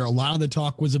last year. A lot of the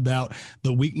talk was about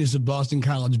the weakness of Boston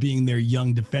College being their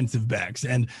young defensive backs.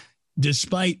 And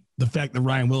despite the fact that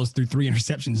Ryan Willis threw 3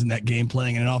 interceptions in that game,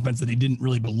 playing in an offense that he didn't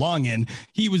really belong in,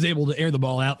 he was able to air the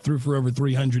ball out, threw for over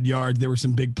 300 yards. There were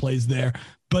some big plays there.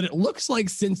 But it looks like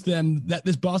since then that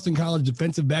this Boston College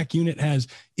defensive back unit has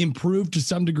improved to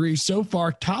some degree. So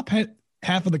far, top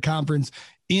half of the conference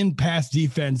in pass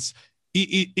defense.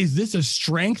 Is this a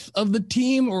strength of the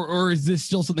team, or is this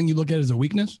still something you look at as a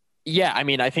weakness? Yeah, I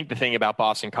mean, I think the thing about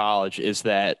Boston College is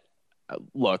that,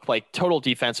 look, like total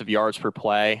defensive yards per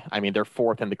play, I mean, they're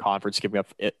 4th in the conference, giving up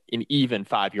an even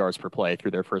 5 yards per play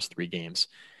through their first 3 games.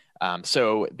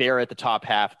 So they're at the top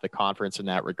half of the conference in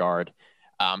that regard.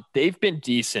 They've been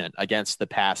decent against the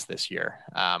pass this year,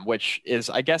 which is,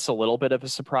 I guess, a little bit of a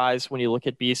surprise when you look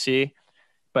at BC.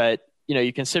 But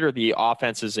you consider the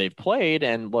offenses they've played,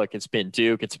 and look, it's been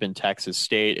Duke, it's been Texas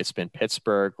State, it's been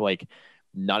Pittsburgh. Like,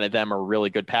 none of them are really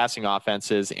good passing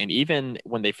offenses. And even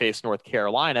when they faced North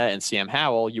Carolina and Sam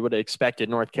Howell, you would have expected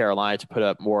North Carolina to put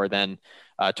up more than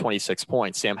 26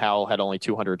 points. Sam Howell had only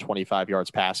 225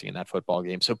 yards passing in that football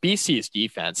game. So BC's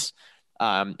defense,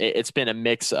 it's been a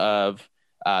mix of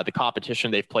the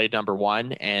competition they've played, number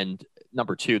one, and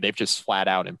number two, they've just flat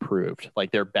out improved.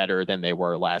 Like, they're better than they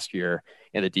were last year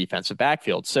in the defensive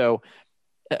backfield. So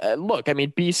look, I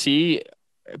mean, BC,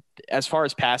 as far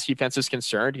as pass defense is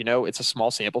concerned, it's a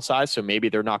small sample size, so maybe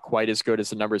they're not quite as good as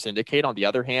the numbers indicate. On the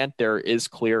other hand, there is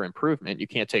clear improvement. You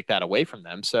can't take that away from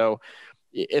them. So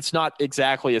it's not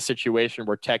exactly a situation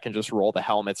where Tech can just roll the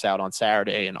helmets out on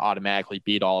Saturday and automatically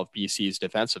beat all of BC's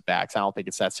defensive backs. I don't think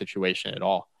it's that situation at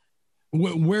all.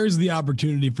 Where's the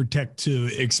opportunity for Tech to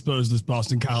expose this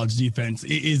Boston College defense?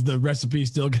 Is the recipe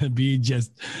still going to be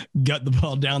just gut the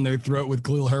ball down their throat with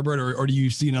Khalil Herbert, or do you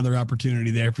see another opportunity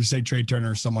there for, say, Trey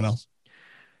Turner or someone else?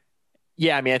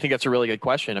 Yeah, I mean, I think that's a really good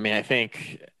question. I mean, I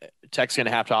think Tech's going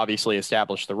to have to obviously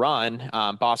establish the run.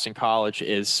 Boston College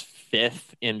is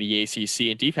 5th in the ACC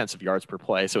in defensive yards per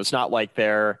play, so it's not like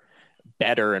they're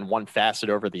better in one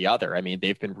facet over the other. I mean,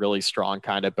 they've been really strong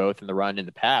kind of both in the run and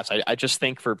the pass. I just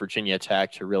think for Virginia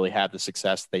Tech to really have the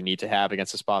success they need to have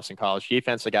against this Boston College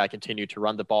defense, they got to continue to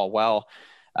run the ball well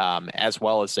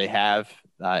as they have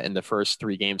in the first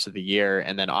 3 games of the year,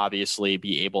 and then obviously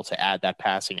be able to add that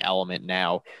passing element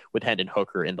now with Hendon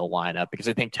Hooker in the lineup, because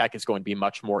I think Tech is going to be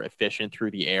much more efficient through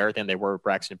the air than they were with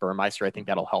Braxton Burmeister. I think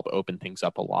that'll help open things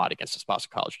up a lot against this Boston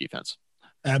College defense.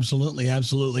 Absolutely.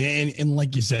 Absolutely. And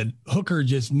like you said, Hooker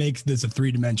just makes this a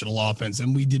 3-dimensional offense.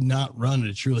 And we did not run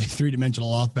a truly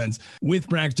 3-dimensional offense with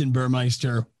Braxton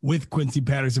Burmeister, with Quincy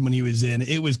Patterson when he was in.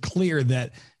 It was clear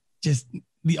that just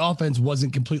the offense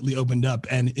wasn't completely opened up.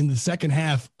 And in the second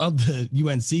half of the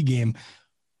UNC game,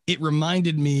 it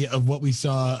reminded me of what we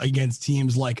saw against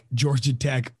teams like Georgia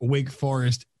Tech, Wake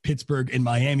Forest, Pittsburgh, and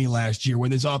Miami last year, where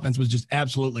this offense was just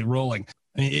absolutely rolling.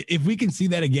 I mean, if we can see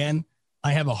that again,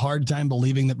 I have a hard time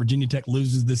believing that Virginia Tech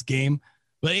loses this game.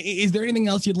 But is there anything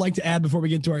else you'd like to add before we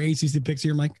get to our ACC picks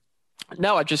here, Mike?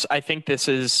 No, I think this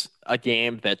is a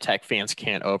game that Tech fans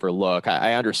can't overlook.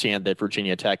 I understand that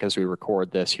Virginia Tech, as we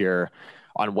record this here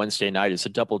on Wednesday night, is a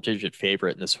double-digit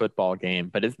favorite in this football game.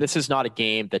 But this is not a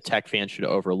game that Tech fans should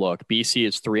overlook. BC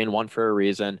is 3-1 for a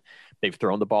reason. They've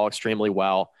thrown the ball extremely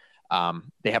well.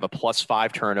 They have a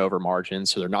 +5 turnover margin,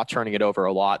 so they're not turning it over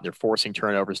a lot. They're forcing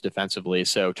turnovers defensively.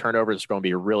 So turnovers are going to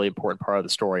be a really important part of the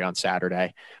story on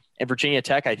Saturday. And Virginia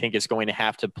Tech, I think, is going to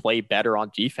have to play better on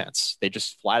defense. They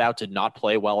just flat out did not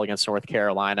play well against North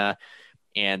Carolina.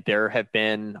 And there have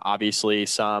been obviously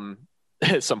some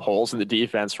holes in the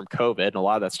defense from COVID. And a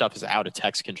lot of that stuff is out of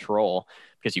Tech's control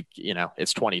because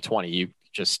it's 2020. You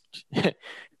just,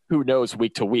 who knows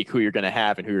week to week who you're going to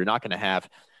have and who you're not going to have.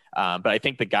 But I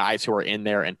think the guys who are in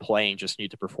there and playing just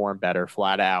need to perform better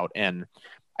flat out. And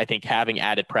I think having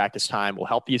added practice time will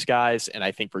help these guys, and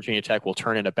I think Virginia Tech will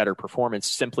turn in a better performance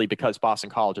simply because Boston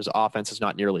College's offense is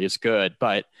not nearly as good.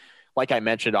 But like I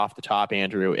mentioned off the top,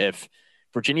 Andrew, if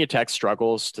Virginia Tech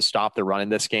struggles to stop the run in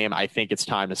this game, I think it's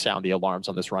time to sound the alarms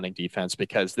on this running defense,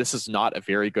 because this is not a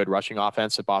very good rushing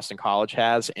offense that Boston College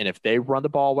has. And if they run the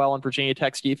ball well on Virginia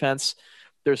Tech's defense,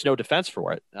 there's no defense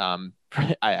for it.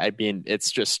 I mean,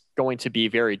 it's just going to be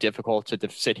very difficult to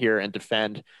sit here and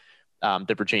defend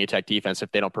the Virginia Tech defense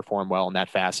if they don't perform well in that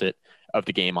facet of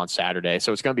the game on Saturday.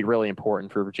 So it's going to be really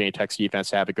important for Virginia Tech's defense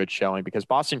to have a good showing, because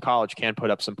Boston College can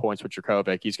put up some points with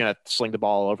Jurkovec. He's going to sling the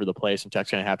ball all over the place, and Tech's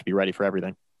going to have to be ready for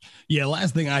everything. Yeah,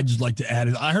 last thing I'd just like to add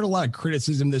is I heard a lot of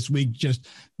criticism this week just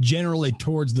generally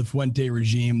towards the Fuente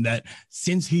regime that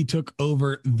since he took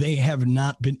over, they have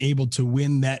not been able to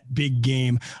win that big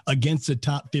game against a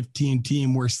top 15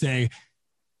 team where, say,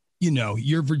 you know,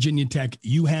 you're Virginia Tech,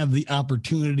 you have the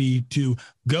opportunity to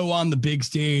go on the big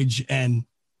stage and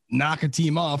knock a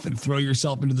team off and throw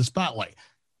yourself into the spotlight.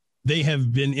 They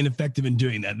have been ineffective in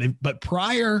doing that. But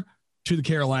prior to the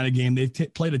Carolina game,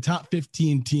 they've played a top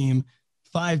 15 team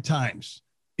 5 times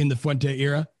in the Fuente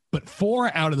era, but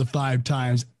 4 out of the 5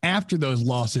 times after those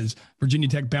losses, Virginia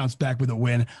Tech bounced back with a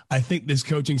win. I think this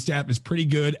coaching staff is pretty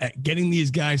good at getting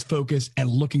these guys focused and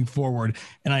looking forward,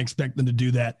 and I expect them to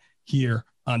do that here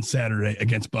on Saturday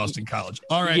against Boston College.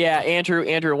 All right. Yeah,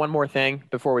 Andrew, one more thing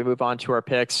before we move on to our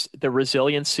picks. The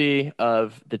resiliency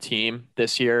of the team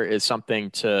this year is something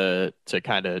to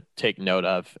kind of take note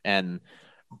of. And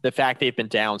the fact they've been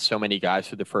down so many guys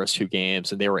through the first 2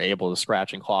 games, and they were able to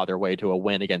scratch and claw their way to a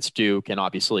win against Duke and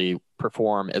obviously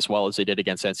perform as well as they did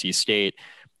against NC State.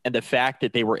 And the fact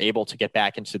that they were able to get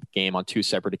back into the game on 2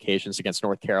 separate occasions against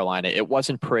North Carolina, it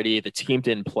wasn't pretty. The team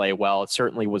didn't play well. It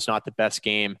certainly was not the best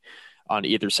game on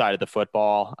either side of the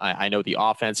football. I know the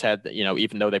offense had, you know,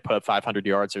 even though they put up 500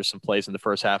 yards, there's some plays in the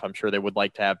first half I'm sure they would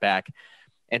like to have back.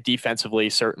 And defensively,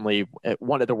 certainly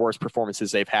one of the worst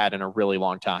performances they've had in a really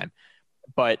long time.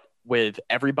 But with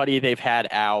everybody they've had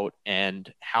out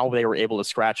and how they were able to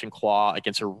scratch and claw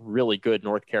against a really good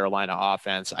North Carolina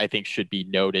offense, I think should be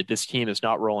noted. This team is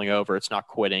not rolling over. It's not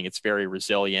quitting. It's very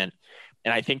resilient.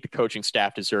 And I think the coaching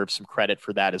staff deserves some credit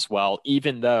for that as well,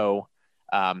 even though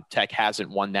Tech hasn't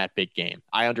won that big game.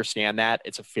 I understand that.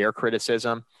 It's a fair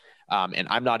criticism. And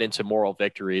I'm not into moral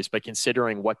victories, but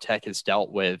considering what Tech has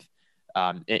dealt with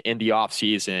in the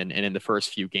offseason and in the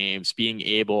first few games, being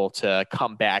able to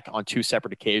come back on 2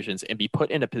 separate occasions and be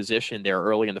put in a position there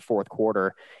early in the fourth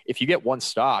quarter, if you get one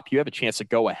stop, you have a chance to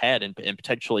go ahead and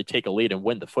potentially take a lead and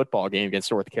win the football game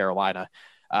against North Carolina.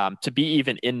 To be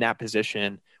even in that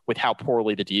position with how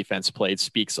poorly the defense played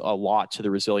speaks a lot to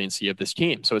the resiliency of this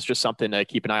team. So it's just something to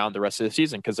keep an eye on the rest of the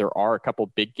season, because there are a couple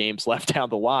big games left down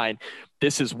the line.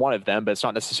 This is one of them, but it's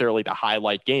not necessarily the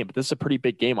highlight game. But this is a pretty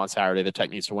big game on Saturday that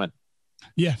Tech needs to win.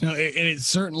 Yeah, no, and it's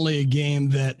certainly a game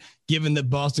that, given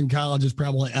that Boston College has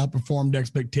probably outperformed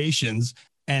expectations,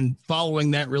 and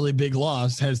following that really big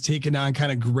loss has taken on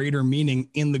kind of greater meaning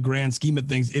in the grand scheme of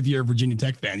things. If you're a Virginia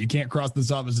Tech fan, you can't cross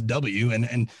this off as a W. And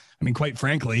I mean, quite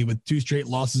frankly, with 2 straight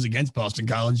losses against Boston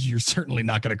College, you're certainly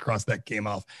not going to cross that game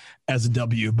off as a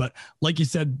W. But like you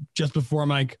said just before,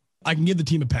 Mike, I can give the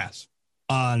team a pass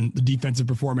on the defensive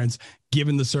performance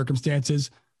given the circumstances.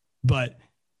 But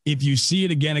if you see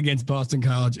it again against Boston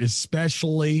College,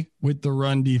 especially with the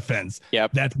run defense,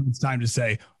 that's when it's time to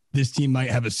say, this team might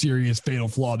have a serious fatal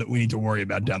flaw that we need to worry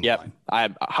about down the line.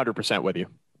 I'm 100% with you.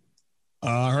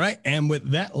 All right. And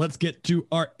with that, let's get to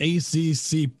our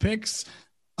ACC picks.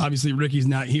 Obviously, Ricky's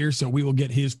not here, so we will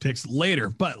get his picks later.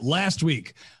 But last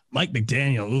week, Mike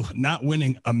McDaniel not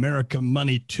winning America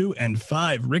Money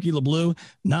 2-5. Ricky LeBlue,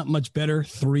 not much better,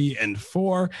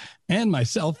 3-4. And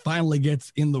myself finally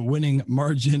gets in the winning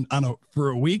margin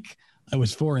for a week. I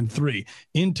was 4-3.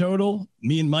 In total,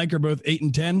 me and Mike are both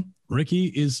 8-10. Ricky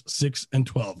is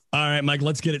 6-12. All right, Mike,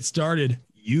 let's get it started.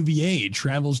 UVA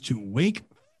travels to Wake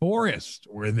Forest,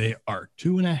 where they are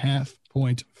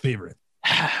 2.5-point favorite.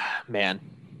 Man,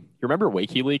 you remember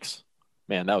WikiLeaks?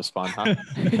 Man, that was fun, huh?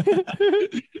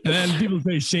 And then people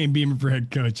say Shane Beamer for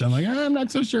head coach. I'm like, I'm not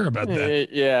so sure about that.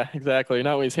 Yeah, exactly.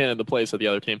 Not when he's handed the place of the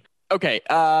other team. Okay.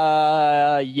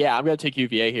 Yeah, I'm going to take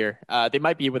UVA here. They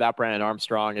might be without Brandon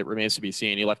Armstrong. It remains to be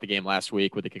seen. He left the game last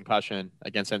week with a concussion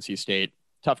against NC State.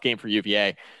 Tough game for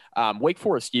UVA. Wake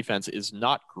Forest defense is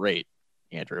not great,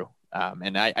 Andrew.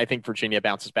 And I think Virginia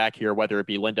bounces back here, whether it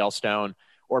be Lindell Stone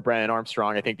or Brandon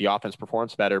Armstrong. I think the offense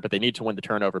performs better, but they need to win the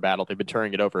turnover battle. They've been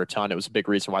turning it over a ton. It was a big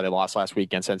reason why they lost last week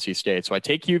against NC State. So I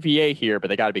take UVA here, but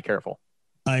they got to be careful.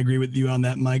 I agree with you on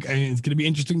that, Mike. I mean, it's going to be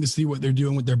interesting to see what they're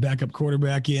doing with their backup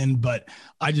quarterback in, but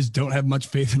I just don't have much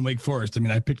faith in Wake Forest. I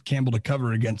mean, I picked Campbell to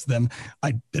cover against them.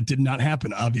 That did not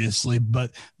happen, obviously,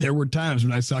 but there were times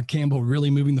when I saw Campbell really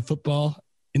moving the football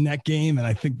in that game, and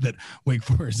I think that Wake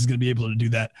Forest is going to be able to do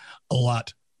that a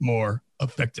lot more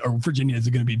effective, or Virginia is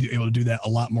going to be able to do that a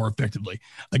lot more effectively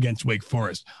against Wake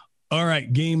Forest. All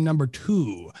right, game number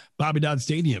 2, Bobby Dodd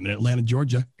Stadium in Atlanta,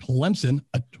 Georgia. Clemson,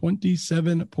 a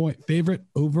 27-point favorite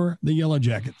over the Yellow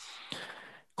Jackets.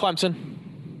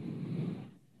 Clemson.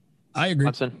 I agree.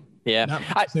 Clemson. Yeah.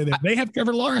 They have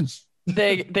Trevor Lawrence.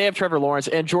 They have Trevor Lawrence,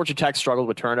 and Georgia Tech struggled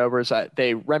with turnovers.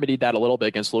 They remedied that a little bit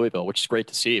against Louisville, which is great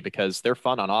to see because they're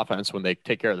fun on offense when they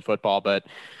take care of the football, but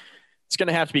it's going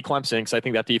to have to be Clemson because I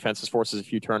think that defense forces a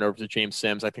few turnovers to James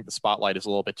Sims. I think the spotlight is a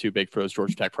little bit too big for those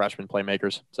Georgia Tech freshman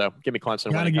playmakers. So give me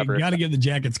Clemson. Got to give the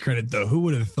Jackets credit, though. Who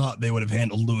would have thought they would have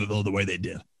handled Louisville the way they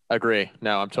did? Agree.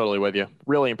 No, I'm totally with you.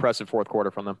 Really impressive fourth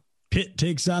quarter from them. Pitt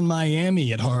takes on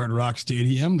Miami at Hard Rock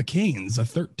Stadium. The Canes, a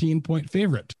 13-point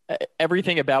favorite.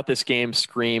 Everything about this game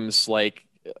screams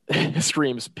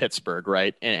Pittsburgh,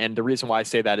 right? And the reason why I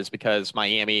say that is because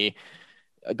Miami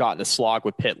got in a slog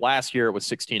with Pitt last year. It was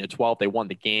 16-12. They won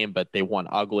the game, but they won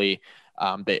ugly.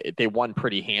 They won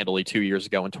pretty handily 2 years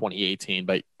ago in 2018,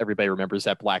 but everybody remembers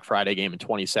that Black Friday game in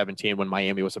 2017 when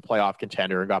Miami was a playoff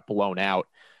contender and got blown out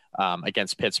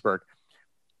against Pittsburgh.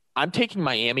 I'm taking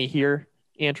Miami here,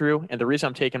 Andrew, and the reason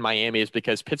I'm taking Miami is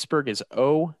because Pittsburgh is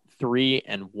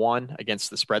 0-3-1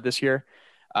 against the spread this year.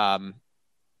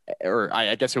 Or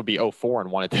I guess it would be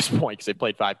 0-4-1 at this point because they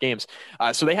played 5 games.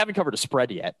 So they haven't covered a spread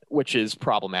yet, which is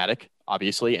problematic,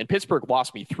 obviously. And Pittsburgh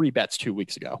lost me 3 bets 2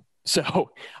 weeks ago.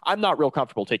 So I'm not real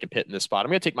comfortable taking Pitt in this spot. I'm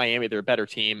going to take Miami. They're a better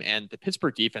team. And the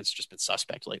Pittsburgh defense has just been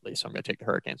suspect lately. So I'm going to take the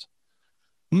Hurricanes.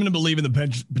 I'm going to believe in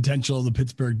the potential of the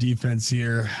Pittsburgh defense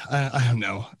here. I don't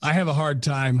know. I have a hard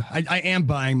time. I am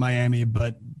buying Miami,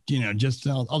 but, I'll just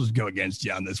go against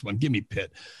you on this one. Give me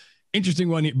Pitt. Interesting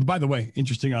one. By the way,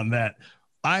 interesting on that.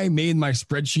 I made my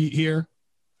spreadsheet here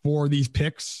for these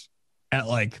picks at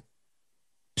like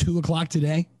 2:00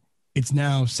 today. It's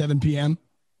now 7 p.m.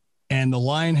 And the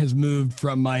line has moved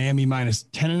from Miami minus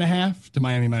 10.5 to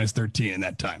Miami minus 13 in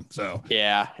that time. So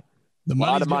yeah, a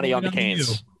lot of money on the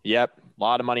Canes. Yep. A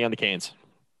lot of money on the Canes.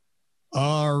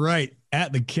 All right.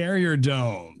 At the Carrier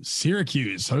Dome,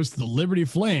 Syracuse hosts the Liberty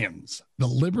Flames. The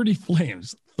Liberty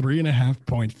Flames,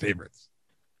 3.5-point favorites.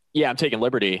 Yeah, I'm taking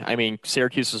Liberty. I mean,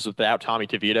 Syracuse is without Tommy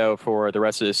DeVito for the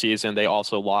rest of the season. They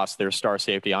also lost their star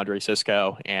safety, Andre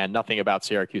Sisco, and nothing about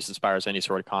Syracuse inspires any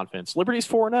sort of confidence. Liberty's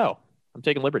 4-0. I'm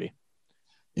taking Liberty.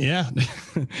 Yeah.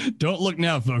 Don't look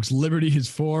now, folks. Liberty is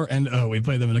 4-0. We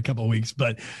played them in a couple of weeks.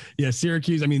 But, yeah,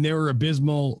 Syracuse, I mean, they were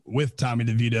abysmal with Tommy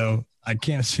DeVito. I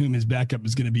can't assume his backup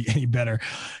is going to be any better.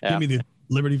 Yeah. Give me the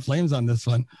Liberty Flames on this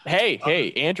one. Hey,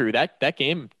 Andrew, that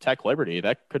game, Tech Liberty,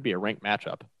 that could be a ranked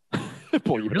matchup.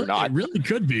 Believe it or not. It really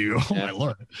could be. Oh, yeah. My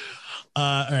Lord.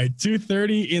 All right,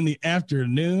 2:30 in the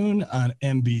afternoon on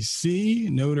NBC.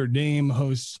 Notre Dame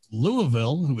hosts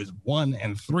Louisville, who is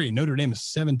 1-3. Notre Dame is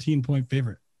 17-point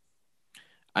favorite.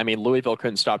 I mean, Louisville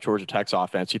couldn't stop Georgia Tech's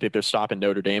offense. You think they're stopping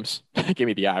Notre Dame's? Give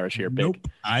me the Irish here, big. Nope,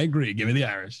 I agree. Give me the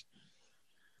Irish.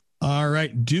 All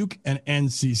right, Duke and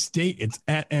NC State. It's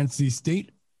at NC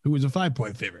State, who is a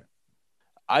 5-point favorite.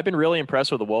 I've been really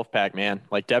impressed with the Wolfpack, man.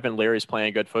 Like Devin Leary's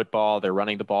playing good football. They're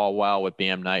running the ball well with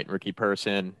Bam Knight and Ricky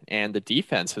Person. And the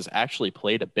defense has actually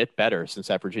played a bit better since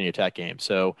that Virginia Tech game.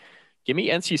 So give me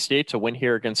NC State to win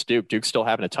here against Duke. Duke's still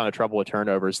having a ton of trouble with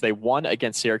turnovers. They won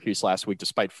against Syracuse last week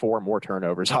despite 4 more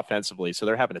turnovers offensively. So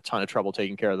they're having a ton of trouble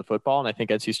taking care of the football. And I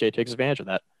think NC State takes advantage of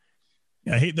that.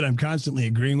 I hate that I'm constantly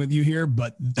agreeing with you here,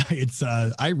 but it's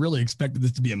I really expected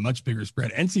this to be a much bigger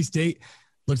spread. NC State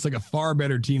looks like a far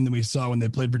better team than we saw when they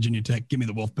played Virginia Tech. Give me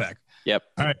the Wolfpack. Yep.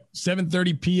 All right.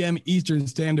 7:30 p.m. Eastern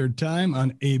Standard Time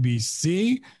on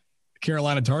ABC.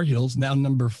 Carolina Tar Heels, now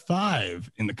number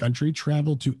 5 in the country,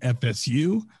 travel to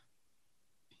FSU.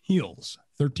 Heels,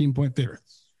 13-point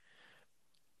favorites.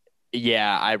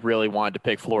 Yeah, I really wanted to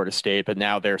pick Florida State, but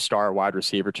now their star wide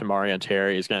receiver, Tamarion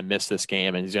Terry, is going to miss this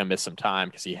game, and he's going to miss some time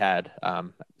because he had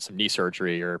some knee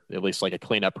surgery or at least like a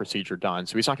cleanup procedure done.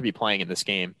 So he's not going to be playing in this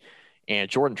game. And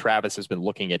Jordan Travis has been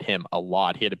looking at him a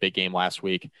lot. He had a big game last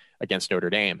week against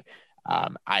Notre Dame.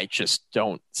 I just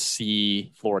don't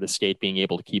see Florida State being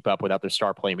able to keep up without their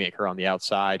star playmaker on the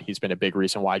outside. He's been a big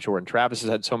reason why Jordan Travis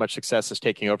has had so much success as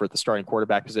taking over at the starting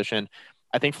quarterback position.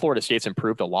 I think Florida State's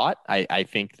improved a lot. I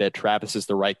think that Travis is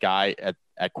the right guy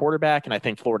at quarterback, and I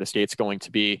think Florida State's going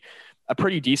to be a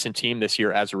pretty decent team this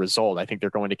year as a result. I think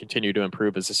they're going to continue to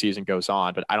improve as the season goes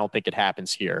on, but I don't think it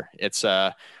happens here. It's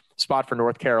spot for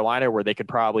North Carolina where they could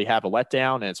probably have a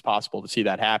letdown, and it's possible to see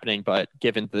that happening. But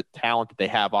given the talent that they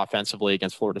have offensively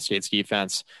against Florida State's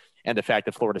defense and the fact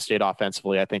that Florida State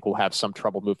offensively, I think will have some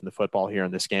trouble moving the football here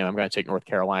in this game, I'm going to take North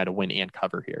Carolina to win and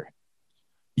cover here.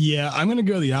 Yeah, I'm going to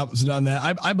go the opposite on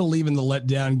that. I believe in the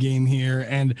letdown game here,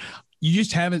 and you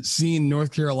just haven't seen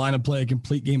North Carolina play a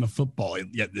complete game of football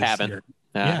yet this year.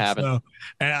 So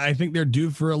and I think they're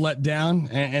due for a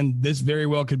letdown, and this very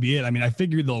well could be it. I mean, I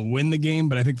figured they'll win the game,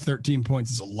 but I think 13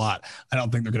 points is a lot. I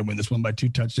don't think they're going to win this one by 2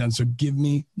 touchdowns, so give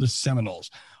me the Seminoles.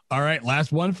 All right,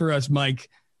 last one for us, Mike.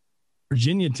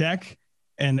 Virginia Tech,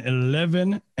 an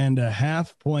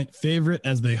 11.5 point favorite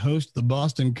as they host the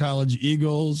Boston College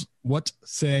Eagles. What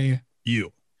say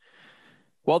you?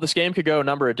 Well, this game could go a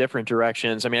number of different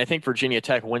directions. I mean, I think Virginia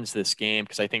Tech wins this game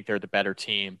because I think they're the better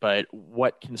team. But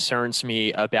what concerns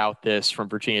me about this from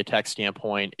Virginia Tech's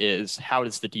standpoint is how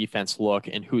does the defense look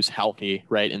and who's healthy,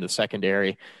 right, in the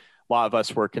secondary. A lot of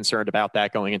us were concerned about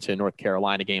that going into the North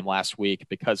Carolina game last week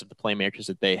because of the playmakers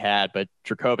that they had. But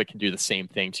Dracovic can do the same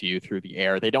thing to you through the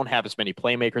air. They don't have as many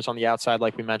playmakers on the outside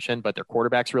like we mentioned, but their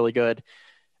quarterback's really good.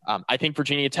 I think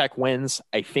Virginia Tech wins.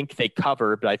 I think they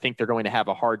cover, but I think they're going to have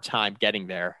a hard time getting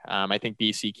there. I think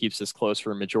BC keeps this close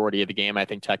for a majority of the game. I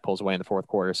think Tech pulls away in the fourth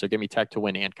quarter. So give me Tech to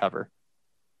win and cover.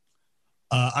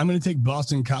 I'm going to take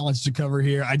Boston College to cover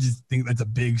here. I just think that's a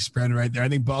big spread right there. I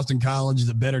think Boston College is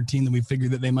a better team than we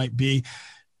figured that they might be.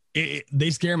 They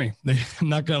scare me. I'm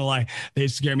not going to lie. They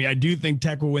scare me. I do think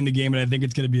Tech will win the game, and I think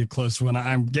it's going to be a close one.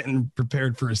 I'm getting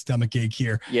prepared for a stomach ache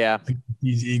here. Yeah.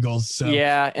 These Eagles. So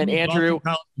yeah. And Andrew,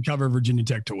 cover Virginia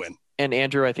Tech to win. And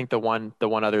Andrew, I think the one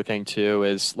other thing too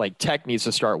is like Tech needs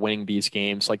to start winning these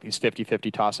games, like these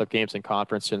 50-50 toss-up games in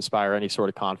conference to inspire any sort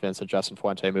of confidence in Justin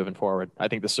Fuente moving forward. I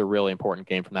think this is a really important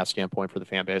game from that standpoint for the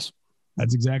fan base.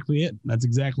 That's exactly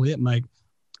it, Mike.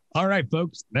 All right,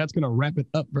 folks, that's going to wrap it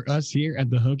up for us here at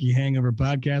the Hokie Hangover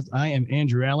Podcast. I am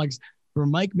Andrew Alex. For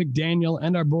Mike McDaniel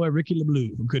and our boy Ricky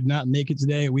LeBlue, who could not make it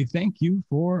today, we thank you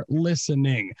for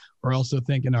listening. We're also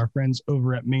thanking our friends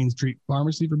over at Main Street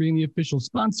Pharmacy for being the official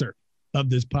sponsor of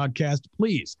this podcast.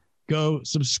 Please go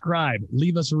subscribe,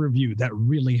 leave us a review. That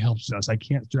really helps us. I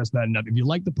can't stress that enough. If you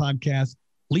like the podcast,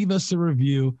 leave us a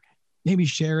review, maybe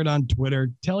share it on Twitter,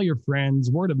 tell your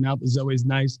friends. Word of mouth is always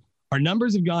nice. Our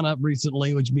numbers have gone up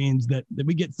recently, which means that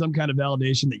we get some kind of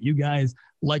validation that you guys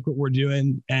like what we're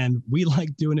doing, and we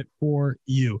like doing it for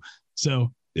you.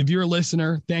 So if you're a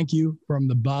listener, thank you from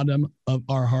the bottom of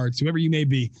our hearts, whoever you may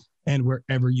be and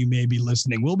wherever you may be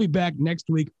listening. We'll be back next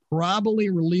week, probably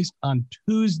released on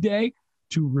Tuesday,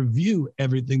 to review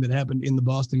everything that happened in the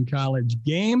Boston College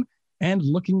game and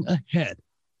looking ahead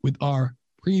with our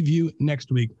preview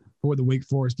next week for the Wake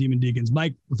Forest Demon Deacons.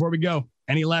 Mike, before we go,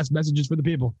 any last messages for the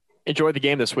people? Enjoy the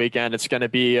game this weekend. It's going to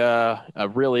be a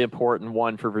really important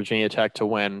one for Virginia Tech to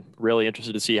win. Really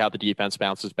interested to see how the defense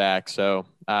bounces back. So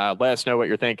let us know what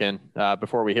you're thinking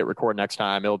before we hit record next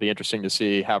time. It'll be interesting to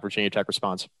see how Virginia Tech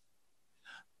responds.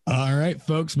 All right,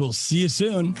 folks, we'll see you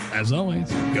soon. As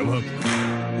always, go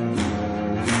Hokies.